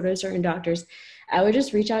parents go to certain doctors, I would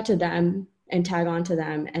just reach out to them and tag on to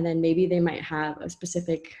them, and then maybe they might have a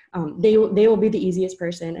specific, they will be the easiest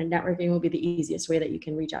person, and networking will be the easiest way that you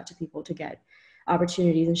can reach out to people to get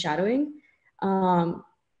opportunities in shadowing.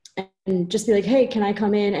 And just be like, hey, can I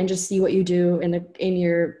come in and just see what you do in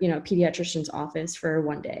your, you know, pediatrician's office for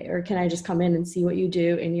 1 day? Or can I just come in and see what you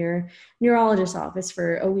do in your neurologist's office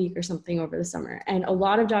for a week or something over the summer? And a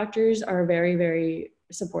lot of doctors are very, very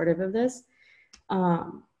supportive of this.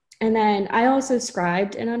 And then I also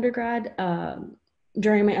scribed in undergrad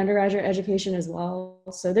during my undergraduate education as well.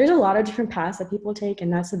 So there's a lot of different paths that people take.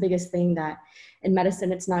 And that's the biggest thing, that in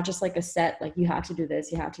medicine, it's not just like a set, like you have to do this,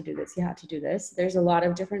 you have to do this, you have to do this. There's a lot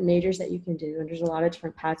of different majors that you can do, and there's a lot of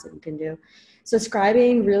different paths that you can do. So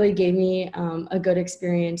scribing really gave me a good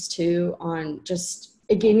experience too, on just,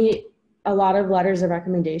 it gave me a lot of letters of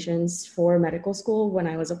recommendations for medical school when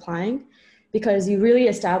I was applying, because you really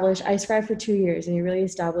establish, I scribed for 2 years, and you really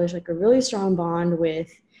establish like a really strong bond with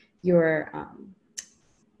your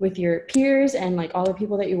peers and like all the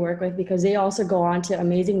people that you work with, because they also go on to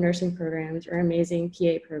amazing nursing programs or amazing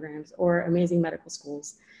PA programs or amazing medical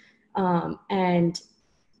schools. And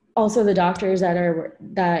also the doctors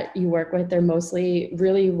that you work with, they're mostly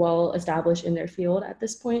really well established in their field at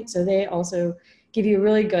this point. So they also give you a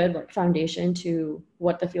really good like foundation to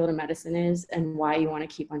what the field of medicine is and why you want to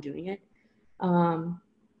keep on doing it.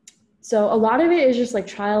 So a lot of it is just like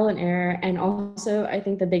trial and error. And also, I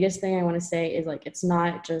think the biggest thing I want to say is like, it's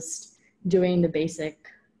not just doing the basic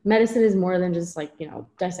medicine is more than just like,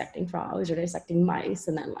 dissecting frogs or dissecting mice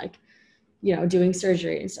and then like, doing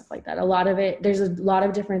surgery and stuff like that. A lot of it, there's a lot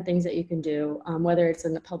of different things that you can do, whether it's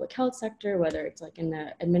in the public health sector, whether it's like in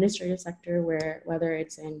the administrative sector, whether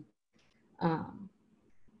it's in,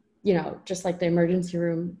 just like the emergency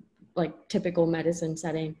room, like typical medicine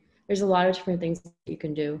setting. There's a lot of different things that you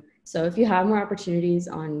can do. So if you have more opportunities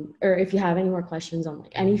or if you have any more questions on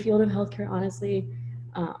like any field of healthcare, honestly,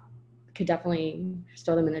 could definitely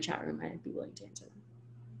throw them in the chat room. I'd be willing to answer them.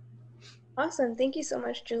 Awesome. Thank you so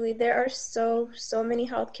much, Julie. There are so many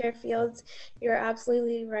healthcare fields. You're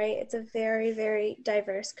absolutely right. It's a very, very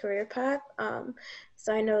diverse career path.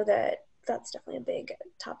 So I know that that's definitely a big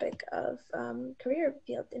topic of career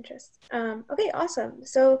field interest. Okay, awesome.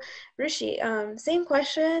 So Rishi, same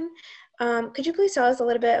question. Could you please tell us a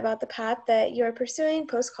little bit about the path that you're pursuing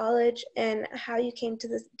post-college and how you came to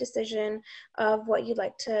the decision of what you'd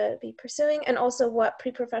like to be pursuing, and also what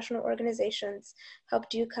pre-professional organizations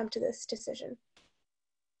helped you come to this decision?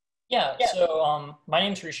 Yeah, so my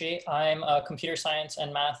name's Rishi. I'm a computer science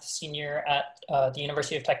and math senior at the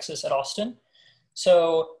University of Texas at Austin.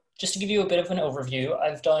 So just to give you a bit of an overview,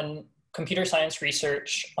 I've done computer science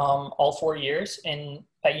research all 4 years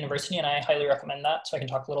at university, and I highly recommend that, so I can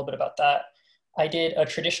talk a little bit about that. I did a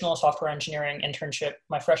traditional software engineering internship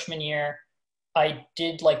my freshman year. I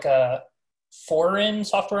did like a foreign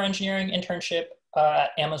software engineering internship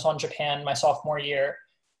at Amazon Japan my sophomore year.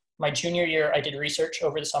 My junior year, I did research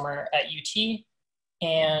over the summer at UT,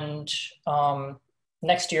 and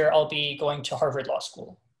next year I'll be going to Harvard Law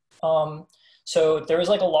School. So there was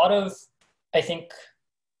like a lot of, I think,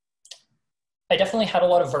 I definitely had a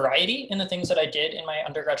lot of variety in the things that I did in my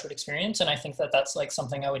undergraduate experience, and I think that that's like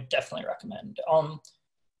something I would definitely recommend.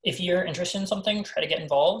 If you're interested in something, try to get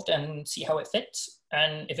involved and see how it fits.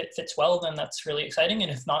 And if it fits well, then that's really exciting. And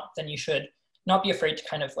if not, then you should not be afraid to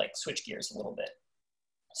kind of like switch gears a little bit.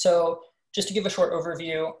 So just to give a short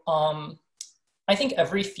overview, I think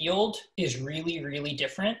every field is really, really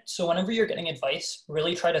different. So whenever you're getting advice,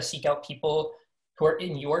 really try to seek out people who are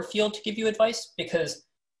in your field to give you advice, because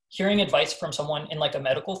hearing advice from someone in like a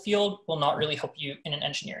medical field will not really help you in an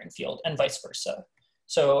engineering field, and vice versa.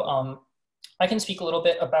 So I can speak a little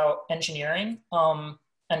bit about engineering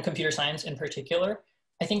and computer science in particular.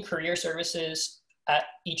 I think career services at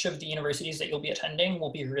each of the universities that you'll be attending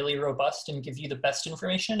will be really robust and give you the best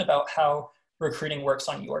information about how recruiting works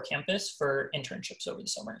on your campus for internships over the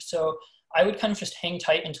summer. So I would kind of just hang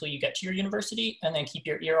tight until you get to your university, and then keep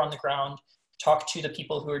your ear on the ground, talk to the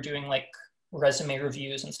people who are doing like resume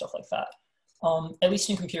reviews and stuff like that. At least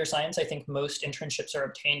in computer science, I think most internships are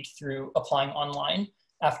obtained through applying online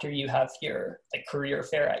after you have your like career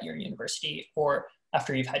fair at your university, or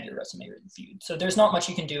after you've had your resume reviewed. So there's not much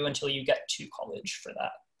you can do until you get to college for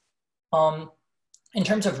that. In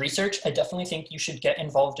terms of research, I definitely think you should get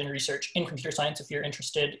involved in research in computer science if you're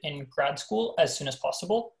interested in grad school as soon as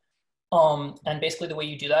possible. And basically the way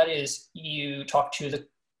you do that is you talk to the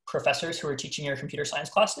professors who are teaching your computer science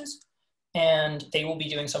classes, and they will be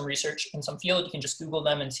doing some research in some field. You can just Google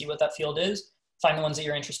them and see what that field is, find the ones that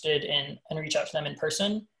you're interested in, and reach out to them in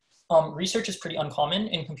person. Research is pretty uncommon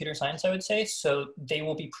in computer science, I would say, so they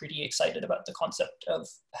will be pretty excited about the concept of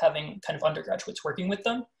having kind of undergraduates working with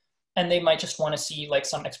them. And they might just want to see like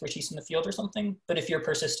some expertise in the field or something. But if you're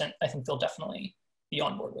persistent, I think they'll definitely be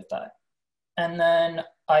on board with that. And then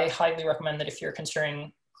I highly recommend that if you're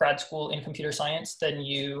considering grad school in computer science, then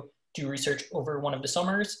you do research over one of the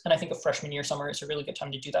summers. And I think a freshman year summer is a really good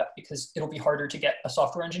time to do that, because it'll be harder to get a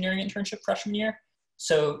software engineering internship freshman year.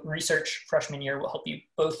 So research freshman year will help you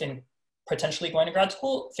both in potentially going to grad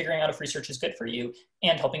school, figuring out if research is good for you,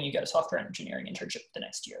 and helping you get a software engineering internship the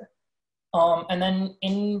next year. And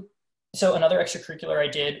then so another extracurricular I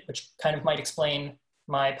did, which kind of might explain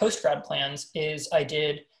my post-grad plans, is I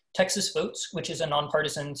did Texas Votes, which is a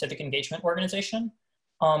nonpartisan civic engagement organization.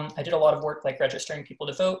 I did a lot of work like registering people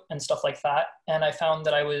to vote and stuff like that. And I found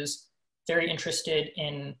that I was very interested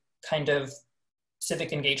in kind of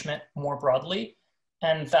civic engagement more broadly.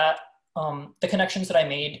 And that the connections that I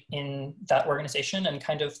made in that organization and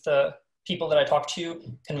kind of the people that I talked to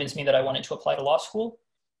convinced me that I wanted to apply to law school.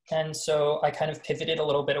 And so I kind of pivoted a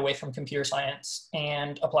little bit away from computer science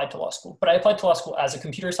and applied to law school. But I applied to law school as a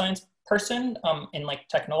computer science person in like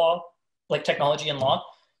technology and law.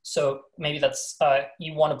 So maybe that's,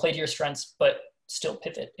 you want to play to your strengths, but still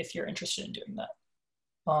pivot if you're interested in doing that.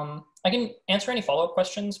 I can answer any follow-up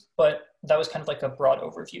questions, but that was kind of like a broad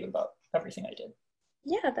overview about everything I did.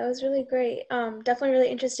 Yeah, that was really great. Definitely really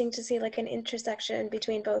interesting to see like an intersection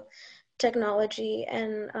between both technology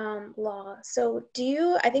and law. So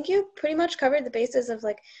I think you pretty much covered the basis of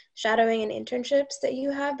like shadowing and internships that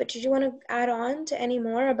you have, but did you want to add on to any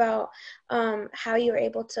more about how you were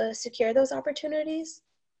able to secure those opportunities?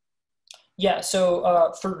 Yeah,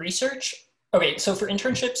 so for research, okay, so for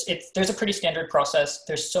internships, there's a pretty standard process.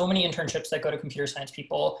 There's so many internships that go to computer science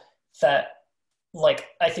people that like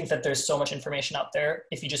I think that there's so much information out there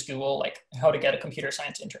if you just Google like how to get a computer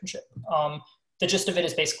science internship. The gist of it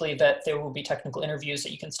is basically that there will be technical interviews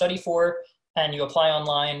that you can study for, and you apply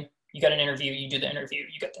online, you get an interview, you do the interview,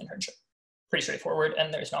 you get the internship. Pretty straightforward,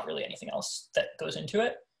 and there's not really anything else that goes into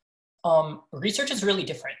it. Research is really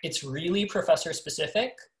different. It's really professor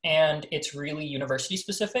specific and it's really university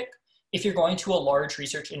specific. If you're going to a large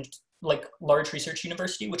research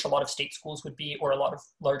university, which a lot of state schools would be, or a lot of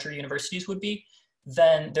larger universities would be,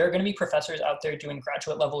 then there are going to be professors out there doing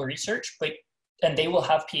graduate level research, and they will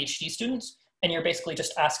have PhD students, and you're basically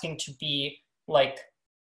just asking to be like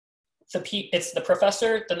it's the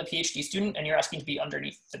professor, then the PhD student, and you're asking to be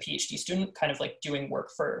underneath the PhD student, kind of like doing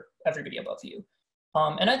work for everybody above you.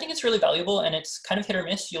 And I think it's really valuable, and it's kind of hit or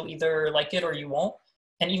miss. You'll either like it or you won't.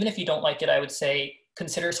 And even if you don't like it, I would say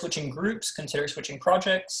consider switching groups, consider switching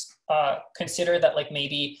projects, consider that like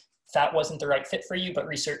maybe that wasn't the right fit for you, but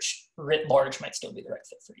research writ large might still be the right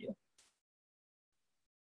fit for you.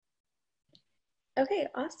 Okay,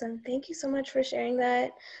 awesome. Thank you so much for sharing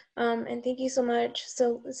that. And thank you so much,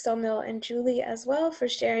 Somil and Julie as well, for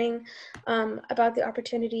sharing about the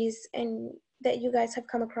opportunities and that you guys have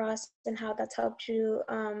come across and how that's helped you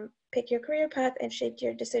pick your career path and shape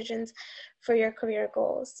your decisions for your career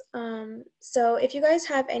goals. So if you guys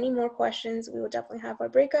have any more questions, we will definitely have our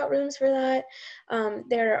breakout rooms for that.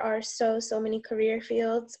 There are so many career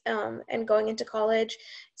fields, and going into college,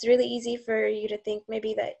 it's really easy for you to think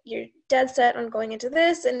maybe that you're dead set on going into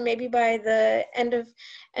this, and maybe by the end of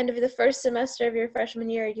the first semester of your freshman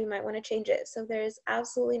year, you might want to change it. So there's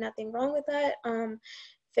absolutely nothing wrong with that.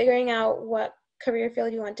 Figuring out what career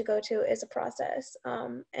field you want to go to is a process,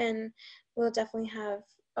 and we'll definitely have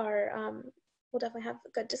a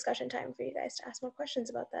good discussion time for you guys to ask more questions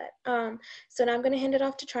about that. So now I'm going to hand it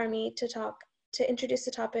off to Charmy to introduce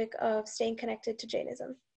the topic of staying connected to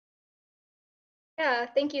Jainism. Yeah,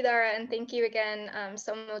 thank you, Dara, and thank you again,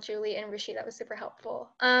 Somil, Julie, and Rishi. That was super helpful.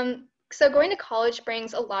 So going to college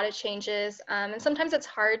brings a lot of changes, and sometimes it's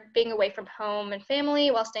hard being away from home and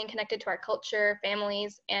family while staying connected to our culture,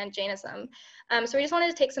 families, and Jainism. So we just wanted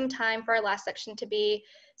to take some time for our last section to be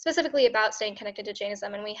specifically about staying connected to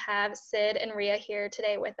Jainism, and we have Sid and Ria here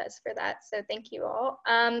today with us for that, so thank you all.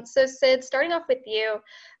 So Sid, starting off with you,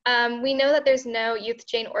 we know that there's no youth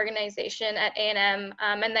Jain organization at A&M,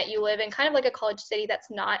 and that you live in kind of like a college city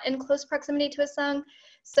that's not in close proximity to a Sangh.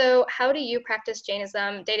 So how do you practice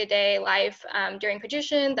Jainism day-to-day life during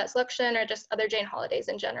Pajushan, that's Lakshan, or just other Jain holidays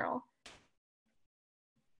in general?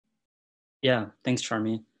 Yeah, thanks,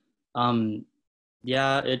 Charmy.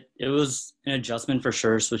 Yeah, it was an adjustment for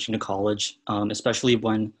sure switching to college, especially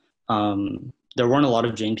when there weren't a lot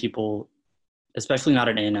of Jain people, especially not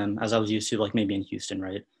at A&M, as I was used to, like maybe in Houston,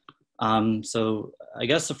 right? So I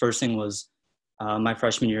guess the first thing was my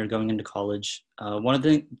freshman year going into college. One of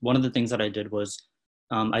the things that I did was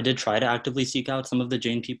I did try to actively seek out some of the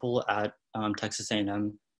Jain people at Texas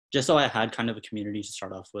A&M, just so I had kind of a community to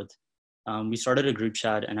start off with. We started a group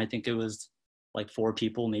chat, and I think it was like 4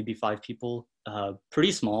 people, maybe 5 people,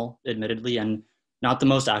 pretty small, admittedly, and not the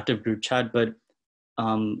most active group chat, but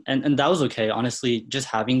and that was okay, honestly. Just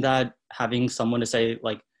having someone to say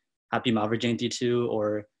like Happy Mahavir Jayanti to,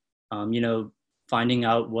 or finding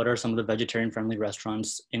out what are some of the vegetarian friendly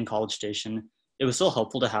restaurants in College Station. It was still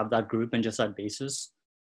helpful to have that group and just that basis.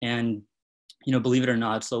 And believe it or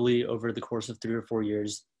not, slowly over the course of 3 or 4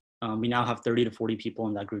 years, we now have 30 to 40 people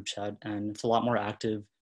in that group chat, and it's a lot more active.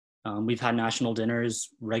 We've had national dinners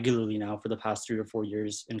regularly now for the past 3 or 4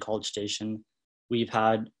 years in College Station. We've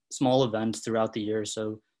had small events throughout the year,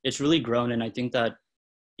 so it's really grown. And I think that,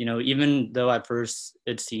 even though at first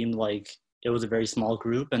it seemed like it was a very small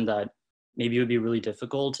group and that maybe it would be really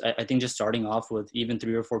difficult, I think just starting off with even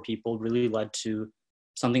 3 or 4 people really led to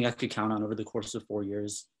something I could count on over the course of 4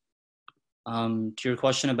 years. To your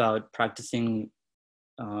question about practicing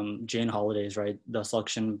Jain holidays, right? The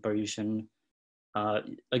Lakshan, Paryushan.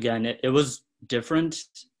 Again, it was different.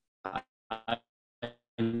 I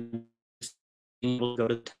able to go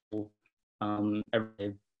to the temple every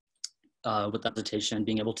day with that meditation,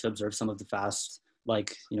 being able to observe some of the fasts,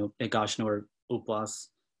 like Ekashna or Upwas.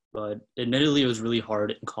 But admittedly, it was really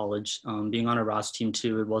hard in college. Being on a RAS team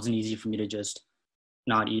too, it wasn't easy for me to just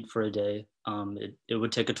not eat for a day. it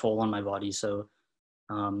would take a toll on my body. So,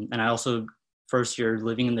 and I also, first year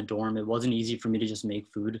living in the dorm, it wasn't easy for me to just make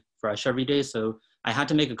food fresh every day. So I had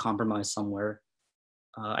to make a compromise somewhere.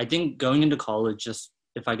 I think going into college, just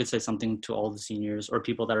if I could say something to all the seniors or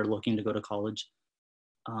people that are looking to go to college,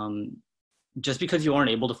 just because you aren't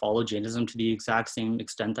able to follow Jainism to the exact same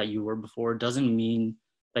extent that you were before doesn't mean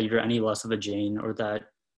that you're any less of a Jain or that,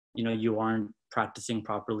 you know, you aren't practicing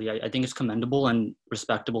properly. I think it's commendable and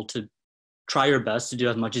respectable to try your best to do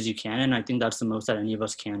as much as you can. And I think that's the most that any of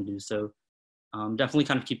us can do. So definitely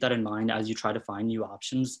kind of keep that in mind as you try to find new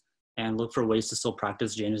options and look for ways to still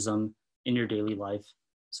practice Jainism in your daily life.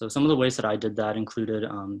 So some of the ways that I did that included,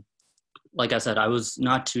 like I said, I was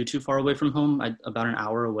not too far away from home, about an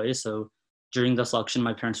hour away. So during the selection,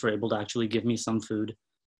 my parents were able to actually give me some food.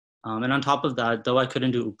 And on top of that, though I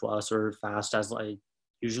couldn't do upwas or fast as I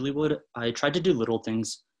usually would, I tried to do little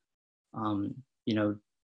things, you know,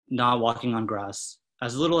 not walking on grass,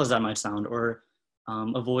 as little as that might sound, or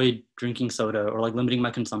avoid drinking soda or like limiting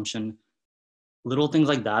my consumption. Little things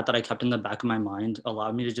like that that I kept in the back of my mind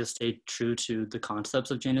allowed me to just stay true to the concepts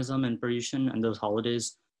of Jainism and Paryushan and those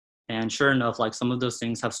holidays. And sure enough, like some of those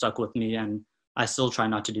things have stuck with me, and I still try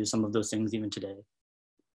not to do some of those things even today.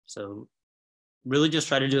 So really just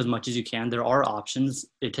try to do as much as you can. There are options.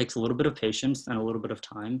 It takes a little bit of patience and a little bit of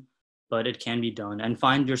time, but it can be done. And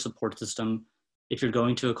find your support system. If you're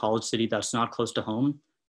going to a college city that's not close to home,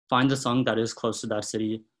 find the sangh that is close to that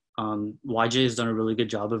city. YJA has done a really good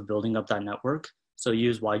job of building up that network. So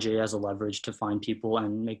use YJA as a leverage to find people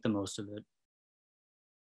and make the most of it.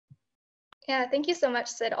 Yeah, thank you so much,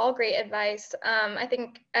 Sid. All great advice. I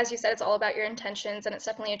think, as you said, it's all about your intentions, and it's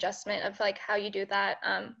definitely adjustment of like how you do that.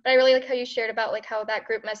 But I really like how you shared about like how that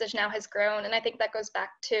group message now has grown, and I think that goes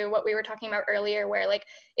back to what we were talking about earlier, where like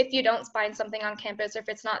if you don't find something on campus or if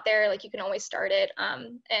it's not there, like you can always start it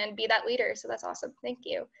and be that leader. So that's awesome. Thank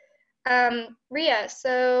you. Ria,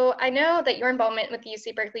 so I know that your involvement with the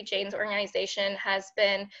UC Berkeley Jains organization has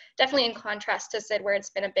been definitely in contrast to Sid, where it's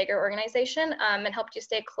been a bigger organization and helped you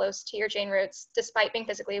stay close to your Jain roots despite being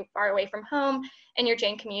physically far away from home and your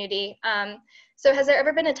Jain community. So has there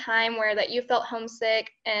ever been a time where that you felt homesick,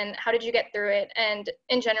 and how did you get through it? And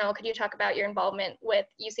in general, could you talk about your involvement with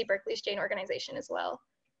UC Berkeley's Jain organization as well?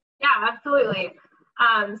 Yeah, absolutely.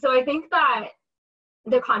 So I think that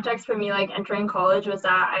the context for me like entering college was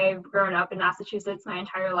that I've grown up in Massachusetts my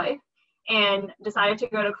entire life and decided to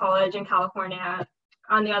go to college in California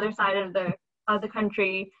on the other side of the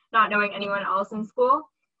country, not knowing anyone else in school.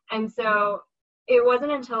 And so it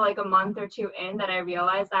wasn't until like a month or two in that I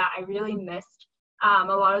realized that I really missed a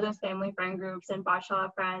lot of those family friend groups and bachelor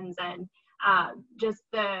friends and just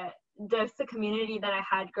the community that I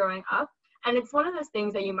had growing up. And it's one of those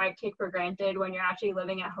things that you might take for granted when you're actually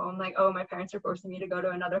living at home, like, oh, my parents are forcing me to go to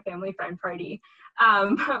another family friend party.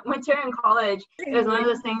 But once you're in college, it was one of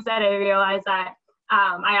those things that I realized that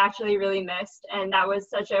I actually really missed. And that was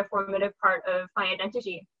such a formative part of my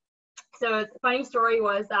identity. So the funny story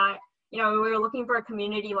was that, you know, we were looking for a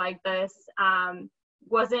community like this,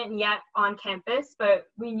 wasn't yet on campus, but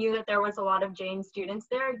we knew that there was a lot of Jain students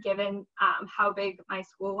there, given how big my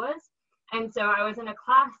school was. And so I was in a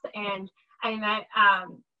class and I met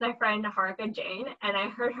my friend Niharika Jain, and I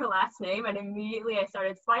heard her last name, and immediately I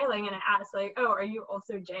started smiling, and I asked like, oh, are you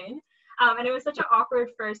also Jain? And it was such an awkward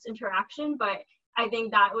first interaction, but I think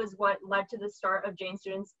that was what led to the start of Jain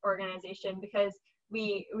Students Organization, because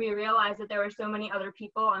we realized that there were so many other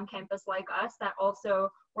people on campus like us that also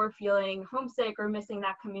were feeling homesick or missing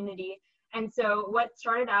that community. And so what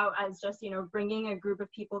started out as just, you know, bringing a group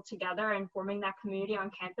of people together and forming that community on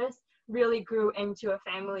campus really grew into a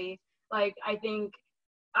family. Like, I think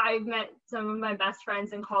I've met some of my best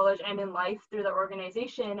friends in college and in life through the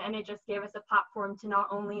organization, and it just gave us a platform to not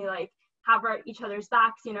only like have each other's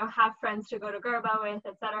backs, you know, have friends to go to Garba with,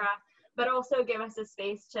 etc., but also give us a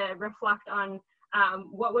space to reflect on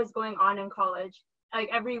what was going on in college. Like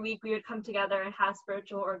every week we would come together and have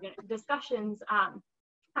spiritual discussions.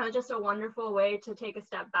 It was just a wonderful way to take a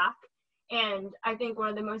step back. And I think one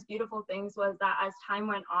of the most beautiful things was that as time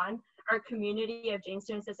went on, our community of Jain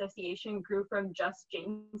Students Association grew from just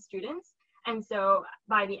Jain students. And so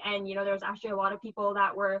by the end, you know, there was actually a lot of people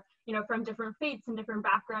that were, you know, from different faiths and different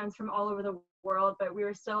backgrounds from all over the world, but we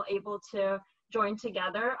were still able to join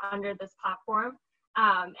together under this platform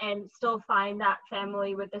and still find that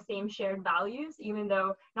family with the same shared values, even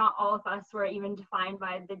though not all of us were even defined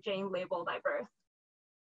by the Jain label by birth.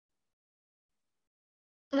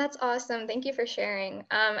 That's awesome. Thank you for sharing.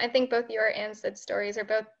 I think both your and Sid's stories are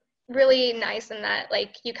both really nice in that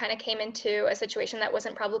like you kind of came into a situation that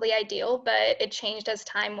wasn't probably ideal, but it changed as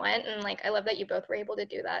time went, and like I love that you both were able to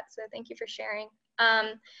do that, so thank you for sharing.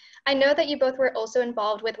 I know that you both were also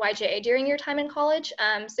involved with YJA during your time in college,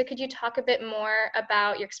 so could you talk a bit more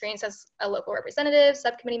about your experience as a local representative,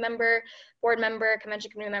 subcommittee member, board member,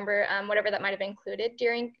 convention committee member, whatever that might have included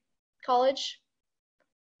during college?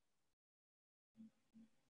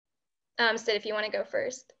 Sid, if you want to go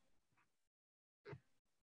first.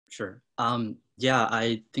 Sure. Yeah,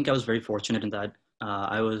 I think I was very fortunate in that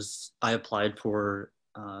I applied for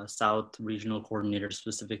South Regional Coordinator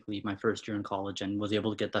specifically my first year in college and was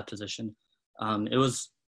able to get that position. It was,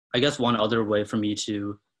 I guess, one other way for me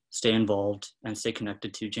to stay involved and stay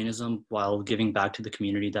connected to Jainism while giving back to the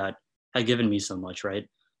community that had given me so much, right?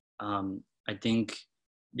 I think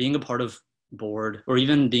being a part of board or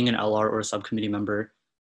even being an LR or a subcommittee member,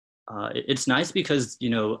 it's nice because, you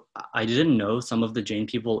know, I didn't know some of the Jain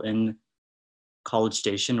people in College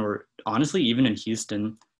Station or honestly even in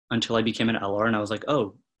Houston until I became an LR, and I was like,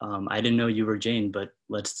 oh, I didn't know you were Jain, but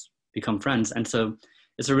let's become friends. And so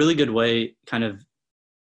it's a really good way kind of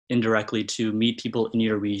indirectly to meet people in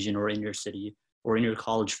your region or in your city or in your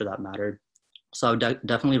college for that matter. So I would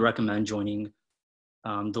definitely recommend joining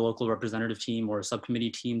the local representative team or a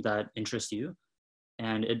subcommittee team that interests you.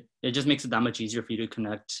 And it just makes it that much easier for you to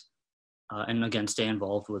connect and again, stay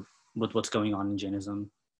involved with what's going on in Jainism.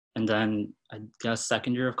 And then I guess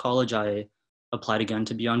second year of college, I applied again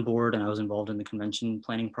to be on board, and I was involved in the convention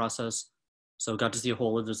planning process. So got to see a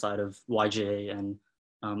whole other side of YJA and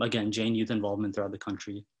again, Jain youth involvement throughout the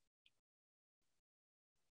country.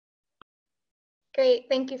 Great,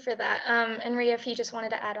 thank you for that. And Rhea, if you just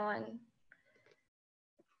wanted to add on.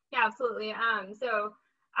 Yeah, absolutely. So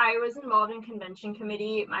I was involved in convention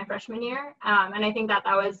committee my freshman year, and I think that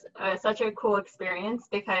was such a cool experience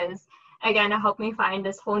because, again, it helped me find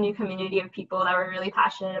this whole new community of people that were really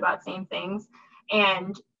passionate about same things.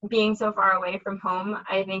 And being so far away from home,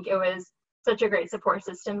 I think it was such a great support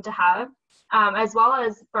system to have, as well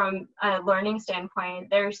as from a learning standpoint.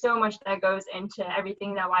 There's so much that goes into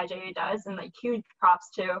everything that YJA does, and like huge props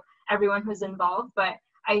to everyone who's involved. But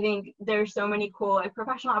I think there's so many cool like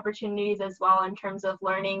professional opportunities as well in terms of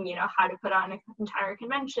learning, you know, how to put on an entire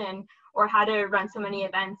convention or how to run so many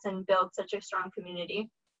events and build such a strong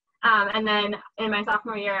community. And then in my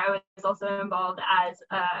sophomore year, I was also involved as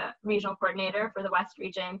a regional coordinator for the West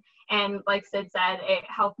region. And like Sid said, it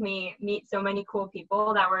helped me meet so many cool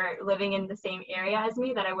people that were living in the same area as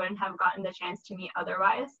me that I wouldn't have gotten the chance to meet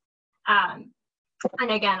otherwise. And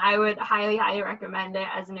again, I would highly, highly recommend it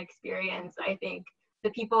as an experience. I think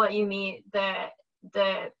the people that you meet,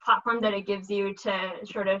 the platform that it gives you to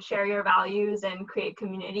sort of share your values and create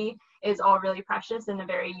community is all really precious and a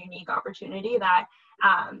very unique opportunity that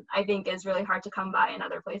I think is really hard to come by in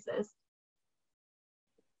other places.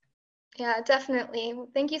 Yeah, definitely.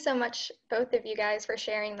 Thank you so much, both of you guys, for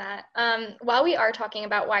sharing that. While we are talking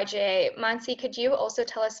about YJA, Mansi, could you also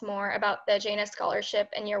tell us more about the Jaina Scholarship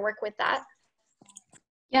and your work with that?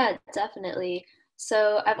 Yeah, definitely.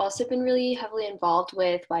 So I've also been really heavily involved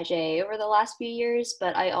with YJA over the last few years,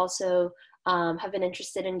 but I also have been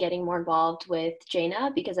interested in getting more involved with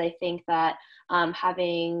Jaina because I think that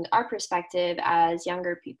having our perspective as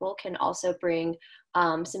younger people can also bring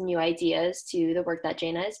some new ideas to the work that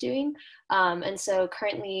Jaina is doing. And so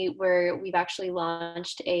currently we've actually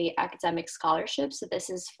launched a academic scholarship. So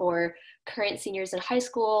this is for current seniors in high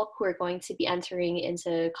school who are going to be entering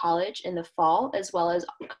into college in the fall, as well as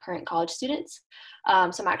current college students.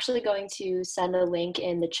 So I'm actually going to send a link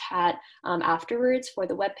in the chat afterwards for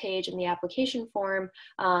the webpage and the application form.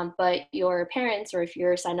 But your parents, or if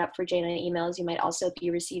you're signed up for Jaina emails, you might also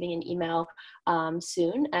be receiving an email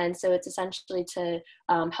soon. And so it's essentially to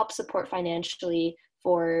help support financially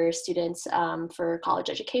for students for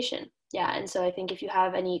college education. Yeah, and so I think if you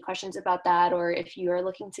have any questions about that, or if you are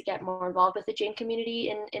looking to get more involved with the Jain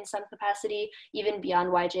community in some capacity, even beyond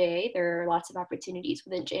YJA, there are lots of opportunities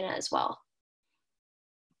within Jaina as well.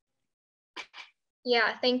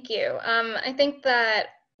 Yeah, thank you. I think that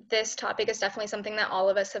this topic is definitely something that all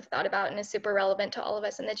of us have thought about and is super relevant to all of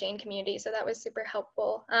us in the Jain community. So that was super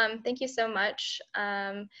helpful. Thank you so much,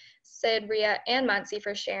 Sid, Rhea, and Mansi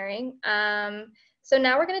for sharing. So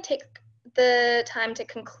now we're going to take the time to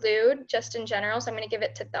conclude just in general. So I'm going to give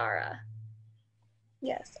it to Dara.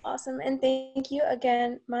 Yes, awesome. And thank you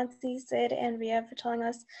again, Mansi, Sid, and Rhea for telling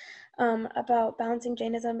us about balancing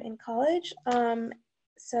Jainism in college.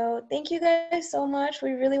 So thank you guys so much.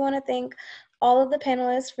 We really want to thank all of the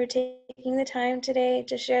panelists for taking the time today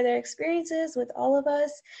to share their experiences with all of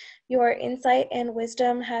us. Your insight and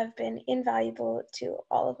wisdom have been invaluable to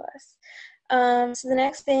all of us. So the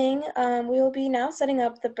next thing, we will be now setting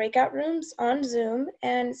up the breakout rooms on Zoom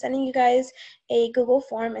and sending you guys a Google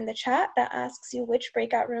form in the chat that asks you which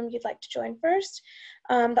breakout room you'd like to join first.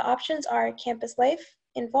 The options are campus life,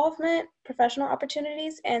 involvement, professional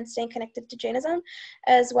opportunities, and staying connected to Jainism,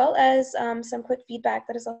 as well as some quick feedback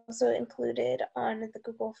that is also included on the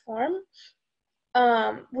Google form.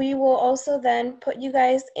 We will also then put you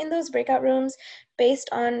guys in those breakout rooms based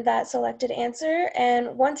on that selected answer.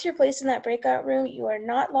 And once you're placed in that breakout room, you are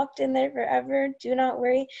not locked in there forever. Do not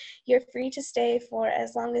worry. You're free to stay for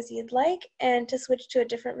as long as you'd like. And to switch to a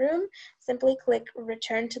different room, simply click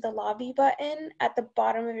return to the lobby button at the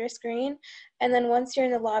bottom of your screen. And then once you're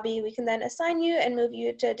in the lobby, we can then assign you and move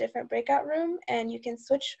you to a different breakout room. And you can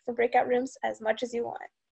switch from breakout rooms as much as you want.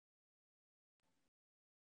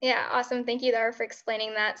 Yeah, awesome. Thank you, Dara, for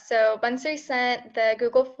explaining that. So Bunsur sent the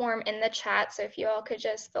Google form in the chat. So if you all could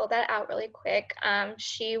just fill that out really quick,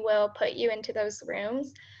 she will put you into those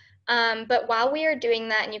rooms. But while we are doing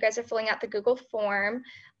that and you guys are filling out the Google form,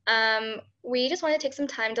 we just want to take some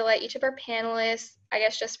time to let each of our panelists, I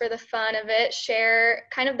guess just for the fun of it, share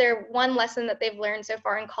kind of their one lesson that they've learned so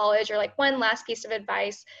far in college, or like one last piece of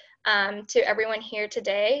advice to everyone here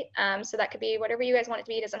today. So that could be whatever you guys want it to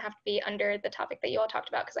be. It doesn't have to be under the topic that you all talked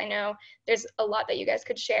about, because I know there's a lot that you guys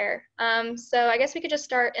could share. So I guess we could just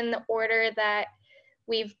start in the order that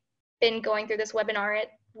we've been going through this webinar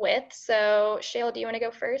with. So Shale, do you want to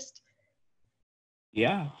go first?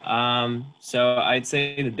 Yeah. So I'd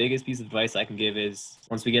say the biggest piece of advice I can give is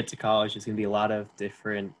once we get to college, there's going to be a lot of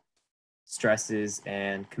different stresses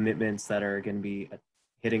and commitments that are going to be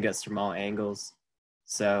hitting us from all angles.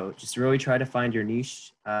 So just really try to find your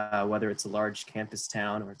niche, whether it's a large campus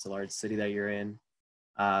town or it's a large city that you're in.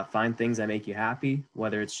 Find things that make you happy,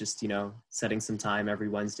 whether it's just, setting some time every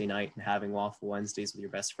Wednesday night and having Waffle Wednesdays with your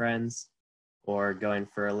best friends, or going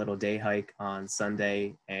for a little day hike on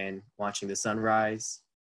Sunday and watching the sunrise.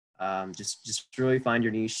 Just really find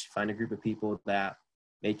your niche, find a group of people that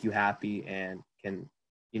make you happy and can,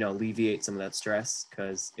 alleviate some of that stress,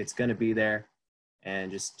 because it's going to be there.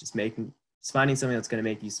 And just finding something that's going to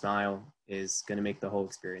make you smile is going to make the whole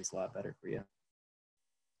experience a lot better for you.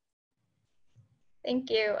 Thank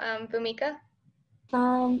you. Bhumika?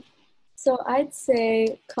 So I'd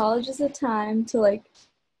say college is a time to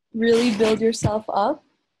really build yourself up.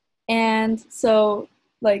 And so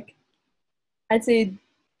I'd say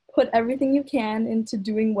put everything you can into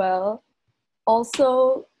doing well.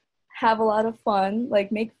 Also have a lot of fun,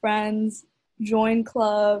 make friends, join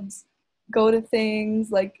clubs, go to things,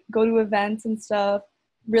 go to events and stuff,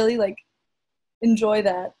 really enjoy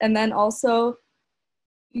that. And then also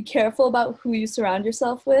be careful about who you surround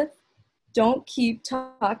yourself with. Don't keep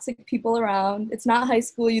toxic people around. It's not high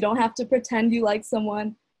school. You don't have to pretend you like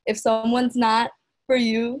someone. If someone's not for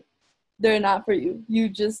you, they're not for you. You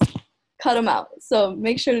just cut them out. So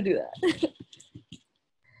make sure to do that.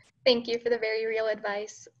 Thank you for the very real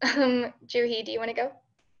advice. Juhi, do you want to go?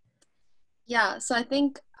 Yeah, so I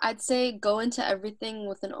think I'd say go into everything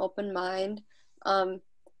with an open mind. And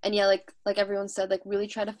yeah, like everyone said, really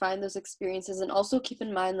try to find those experiences, and also keep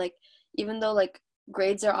in mind, even though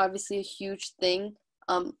grades are obviously a huge thing,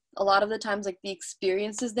 a lot of the times the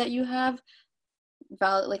experiences that you have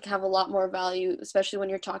have a lot more value, especially when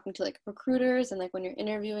you're talking to recruiters and when you're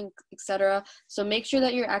interviewing, etc. So make sure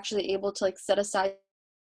that you're actually able to set aside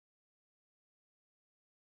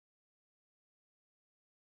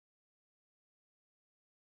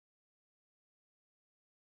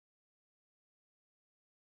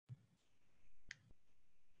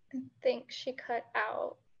I think she cut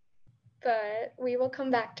out, but we will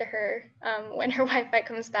come back to her when her Wi-Fi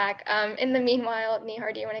comes back. In the meanwhile,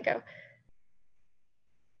 Nihar, do you want to go?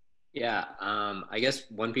 Yeah, I guess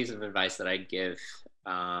one piece of advice that I'd give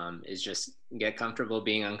is just get comfortable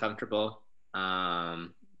being uncomfortable.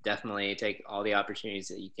 Definitely take all the opportunities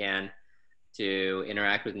that you can to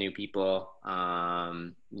interact with new people,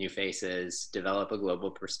 new faces, develop a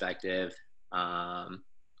global perspective,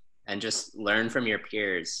 and just learn from your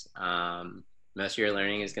peers. Most of your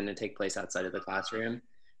learning is going to take place outside of the classroom.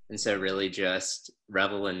 And so really just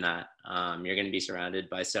revel in that. You're going to be surrounded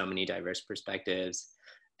by so many diverse perspectives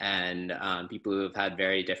and people who have had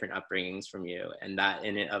very different upbringings from you. And that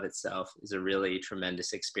in and of itself is a really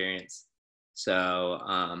tremendous experience.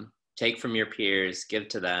 So take from your peers, give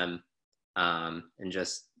to them, and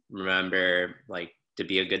just remember to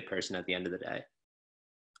be a good person at the end of the day.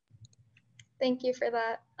 Thank you for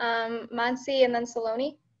that. Mansi and then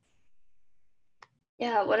Saloni.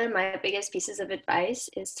 Yeah, one of my biggest pieces of advice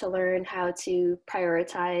is to learn how to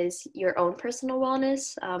prioritize your own personal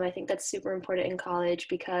wellness. I think that's super important in college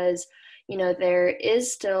because you know, there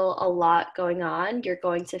is still a lot going on. You're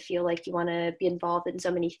going to feel like you want to be involved in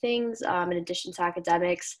so many things in addition to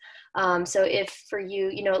academics. So if for you,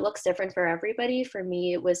 you know, it looks different for everybody. For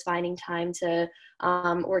me, it was finding time to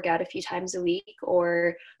work out a few times a week,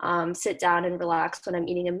 or sit down and relax when I'm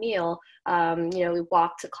eating a meal. You know, we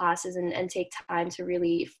walk to classes and take time to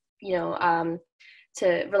really, you know,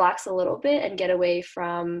 to relax a little bit and get away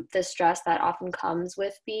from the stress that often comes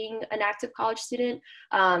with being an active college student.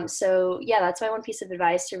 So yeah, that's my one piece of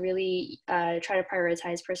advice, to really try to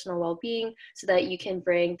prioritize personal well-being so that you can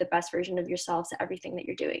bring the best version of yourself to everything that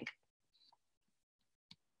you're doing.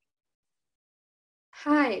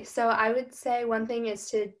 Hi, so I would say one thing is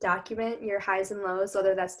to document your highs and lows,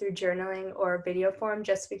 whether that's through journaling or video form,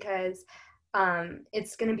 just because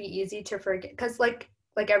it's going to be easy to forget, because like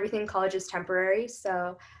everything, college is temporary,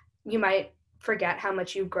 so you might forget how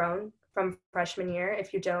much you've grown from freshman year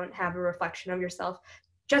if you don't have a reflection of yourself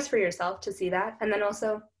just for yourself to see that. And then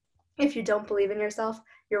also, if you don't believe in yourself,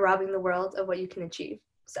 you're robbing the world of what you can achieve.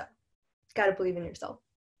 So got to believe in yourself.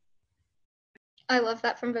 I love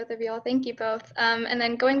that from both of y'all. Thank you both. And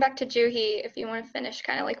then going back to Juhi, if you want to finish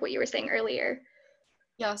kind of like what you were saying earlier.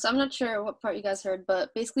 Yeah, so I'm not sure what part you guys heard,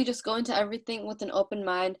 but basically just go into everything with an open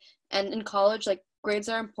mind. And in college, like, grades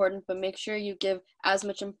are important, but make sure you give as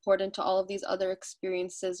much importance to all of these other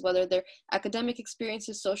experiences, whether they're academic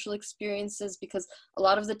experiences, social experiences, because a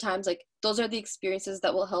lot of the times, like, those are the experiences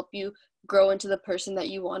that will help you grow into the person that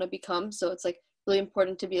you want to become. So it's like really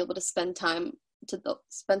important to be able to spend time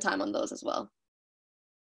on those as well.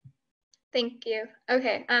 Thank you.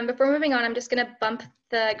 Okay, before moving on, I'm just going to bump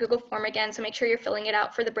the Google form again, so make sure you're filling it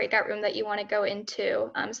out for the breakout room that you want to go into,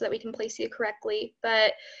 so that we can place you correctly.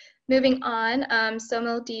 But moving on,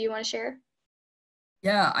 Somil, do you want to share?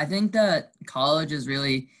 Yeah, I think that college is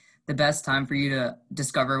really the best time for you to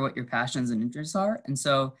discover what your passions and interests are. And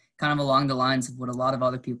so kind of along the lines of what a lot of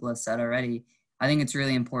other people have said already, I think it's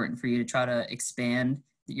really important for you to try to expand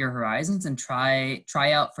your horizons and try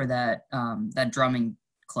out for that drumming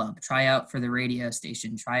club, try out for the radio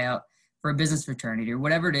station, try out for a business fraternity, or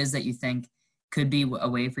whatever it is that you think could be a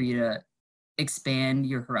way for you to expand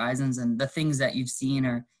your horizons and the things that you've seen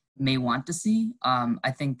or may want to see.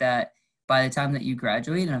 I think that by the time that you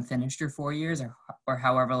graduate and have finished your 4 years or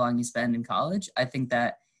however long you spend in college, I think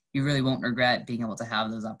that you really won't regret being able to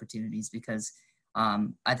have those opportunities, because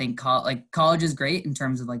I think college is great in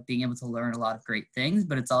terms of like being able to learn a lot of great things,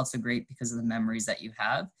 but it's also great because of the memories that you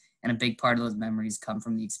have. And a big part of those memories come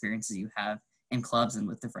from the experiences you have in clubs and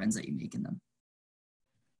with the friends that you make in them.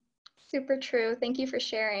 Super true. Thank you for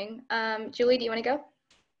sharing. Julie, do you want to go?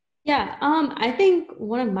 Yeah, I think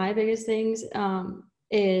one of my biggest things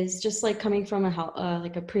is just like coming from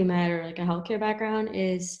like a pre-med or like a healthcare background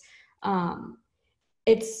is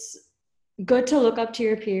it's good to look up to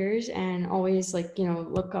your peers and always, like, you know,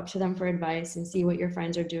 look up to them for advice and see what your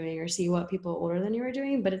friends are doing or see what people older than you are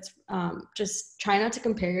doing. But it's just try not to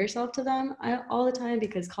compare yourself to them all the time,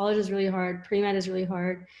 because college is really hard. Pre-med is really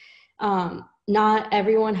hard. Not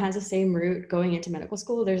everyone has the same route going into medical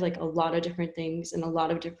school. There's like a lot of different things and a lot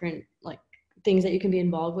of different like things that you can be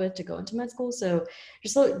involved with to go into med school. So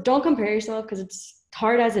just don't compare yourself, because it's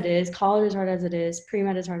hard as it is. College is hard as it is.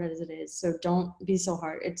 Pre-med is hard as it is. So don't be so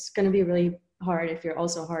hard. It's going to be really hard if you're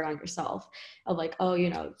also hard on yourself, of like, oh, you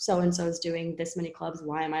know, so-and-so is doing this many clubs.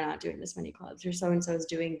 Why am I not doing this many clubs? Or so-and-so is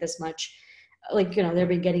doing this much, like, you know, they've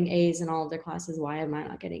been getting A's in all of their classes. Why am I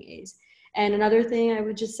not getting A's? And another thing I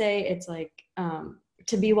would just say, it's like,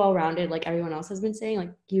 to be well-rounded, like everyone else has been saying,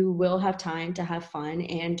 like, you will have time to have fun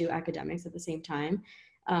and do academics at the same time.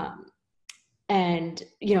 And,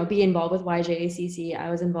 you know, be involved with YJACC. I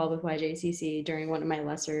was involved with YJACC during one of my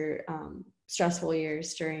lesser stressful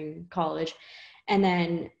years during college. And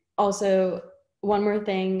then also one more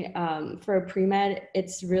thing, for a pre-med,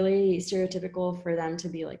 it's really stereotypical for them to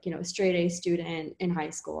be like, you know, straight A student in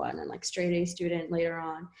high school and then like straight A student later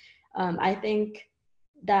on. I think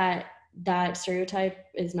that stereotype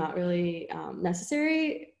is not really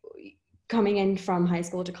necessary. Coming in from high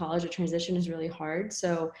school to college, a transition is really hard.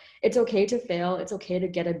 So it's okay to fail. It's okay to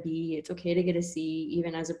get a B. It's okay to get a C,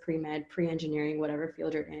 even as a pre-med, pre-engineering, whatever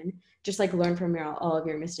field you're in. Just like learn from all of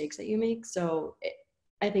your mistakes that you make. So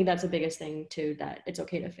I think that's the biggest thing too, that it's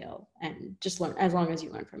okay to fail and just learn as long as you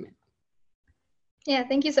learn from it. Yeah,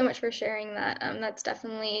 thank you so much for sharing that. That's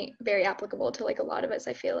definitely very applicable to like a lot of us,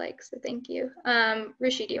 I feel like. So thank you.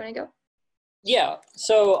 Rishi, do you want to go? Yeah,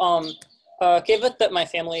 so Kevat that my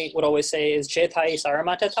family would always say is Jetai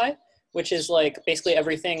Saramatetai, which is like basically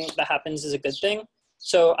everything that happens is a good thing.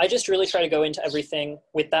 So I just really try to go into everything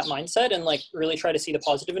with that mindset and like really try to see the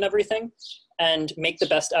positive in everything and make the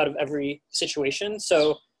best out of every situation.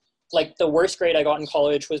 So like the worst grade I got in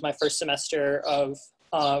college was my first semester of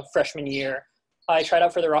freshman year. I tried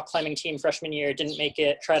out for the rock climbing team freshman year, didn't make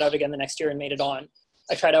it, tried out again the next year and made it on.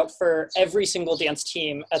 I tried out for every single dance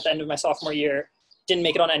team at the end of my sophomore year, didn't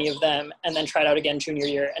make it on any of them, and then tried out again junior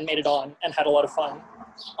year and made it on and had a lot of fun.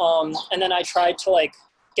 And then I tried to like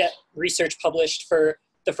get research published for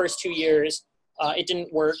the first 2 years. It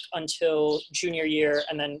didn't work until junior year,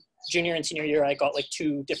 and then junior and senior year, I got like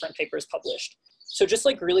 2 different papers published. So just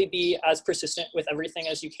like really be as persistent with everything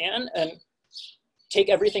as you can and take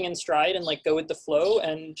everything in stride and like go with the flow,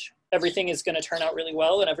 and everything is going to turn out really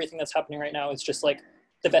well. And everything that's happening right now is just like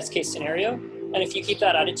the best case scenario. And if you keep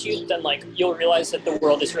that attitude, then like you'll realize that the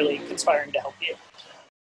world is really conspiring to help you.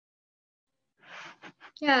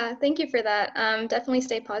 Yeah, thank you for that. Definitely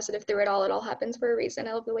stay positive through it all. It all happens for a reason.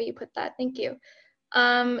 I love the way you put that. Thank you.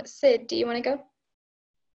 Sid, do you want to go?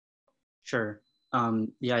 Sure.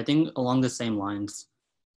 Yeah, I think along the same lines,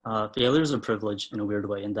 failure is a privilege in a weird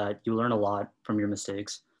way in that you learn a lot from your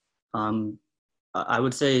mistakes. I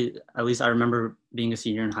would say, at least I remember being a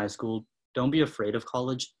senior in high school, don't be afraid of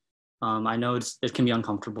college. I know it can be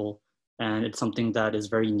uncomfortable, and it's something that is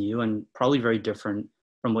very new and probably very different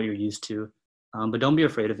from what you're used to. But don't be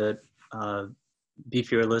afraid of it. Be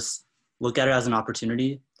fearless. Look at it as an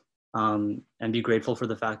opportunity, and be grateful for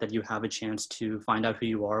the fact that you have a chance to find out who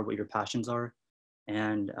you are, what your passions are,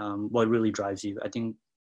 and what really drives you. I think,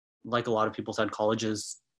 like a lot of people said, college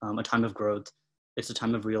is a time of growth. It's a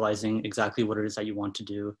time of realizing exactly what it is that you want to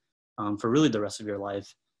do for really the rest of your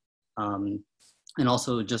life. And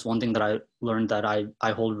also, just one thing that I learned that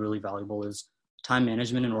I hold really valuable is time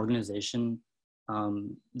management and organization.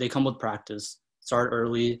 They come with practice. Start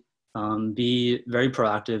early, be very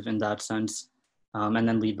proactive in that sense, and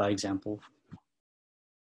then lead by example.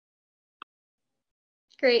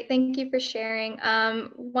 Great, thank you for sharing.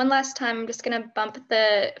 One last time, I'm just gonna bump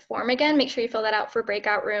the form again. Make sure you fill that out for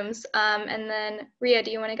breakout rooms. And then Ria, do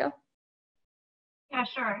you wanna go? Yeah,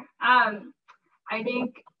 sure. I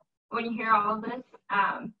think when you hear all of this,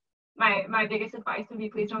 my biggest advice would be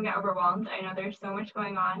please don't get overwhelmed. I know there's so much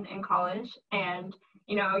going on in college, and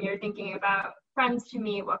you know, you're thinking about friends to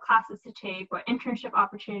meet, what classes to take, what internship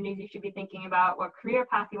opportunities you should be thinking about, what career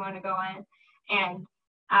path you want to go in.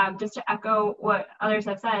 And just to echo what others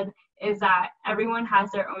have said, is that everyone has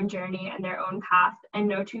their own journey and their own path, and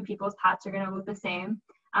no 2 people's paths are going to look the same.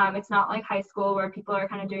 It's not like high school where people are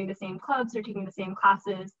kind of doing the same clubs or taking the same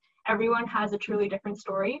classes. Everyone has a truly different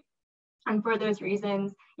story. And for those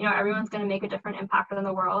reasons, you know, everyone's going to make a different impact on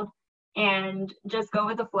the world. And just go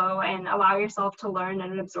with the flow and allow yourself to learn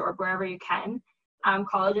and absorb wherever you can.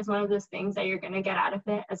 College is one of those things that you're going to get out of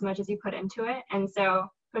it as much as you put into it. And so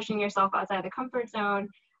pushing yourself outside the comfort zone,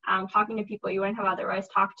 talking to people you wouldn't have otherwise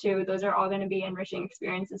talked to, those are all going to be enriching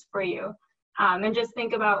experiences for you. And just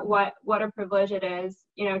think about what a privilege it is,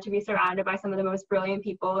 you know, to be surrounded by some of the most brilliant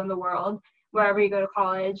people in the world, wherever you go to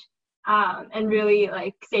college, and really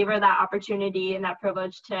like savor that opportunity and that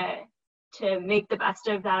privilege to make the best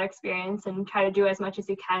of that experience and try to do as much as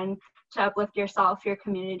you can to uplift yourself, your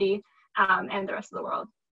community, and the rest of the world.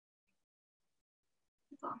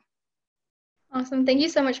 That's all. Awesome. Thank you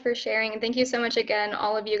so much for sharing. And thank you so much again,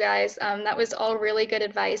 all of you guys. That was all really good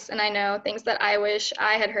advice. And I know things that I wish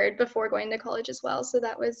I had heard before going to college as well. So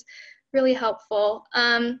that was really helpful.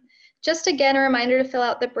 Just again, a reminder to fill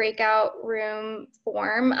out the breakout room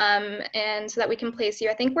form and so that we can place you.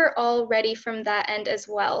 I think we're all ready from that end as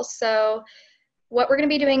well. So what we're going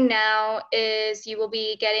to be doing now is you will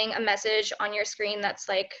be getting a message on your screen that's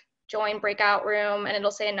like join breakout room, and it'll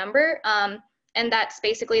say a number. And that's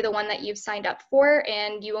basically the one that you've signed up for,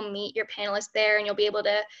 and you will meet your panelists there, and you'll be able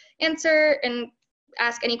to answer and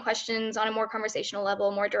ask any questions on a more conversational level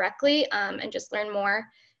more directly, and just learn more.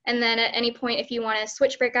 And then at any point, if you want to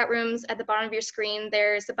switch breakout rooms, at the bottom of your screen,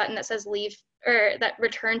 there's a button that says leave, or that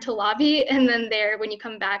return to lobby. And then there, when you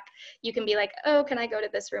come back, you can be like, oh, can I go to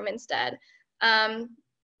this room instead?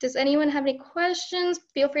 Does anyone have any questions?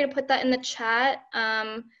 Feel free to put that in the chat.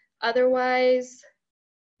 Otherwise,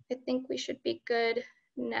 I think we should be good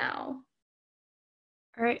now.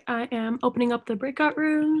 All right, I am opening up the breakout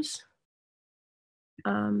rooms.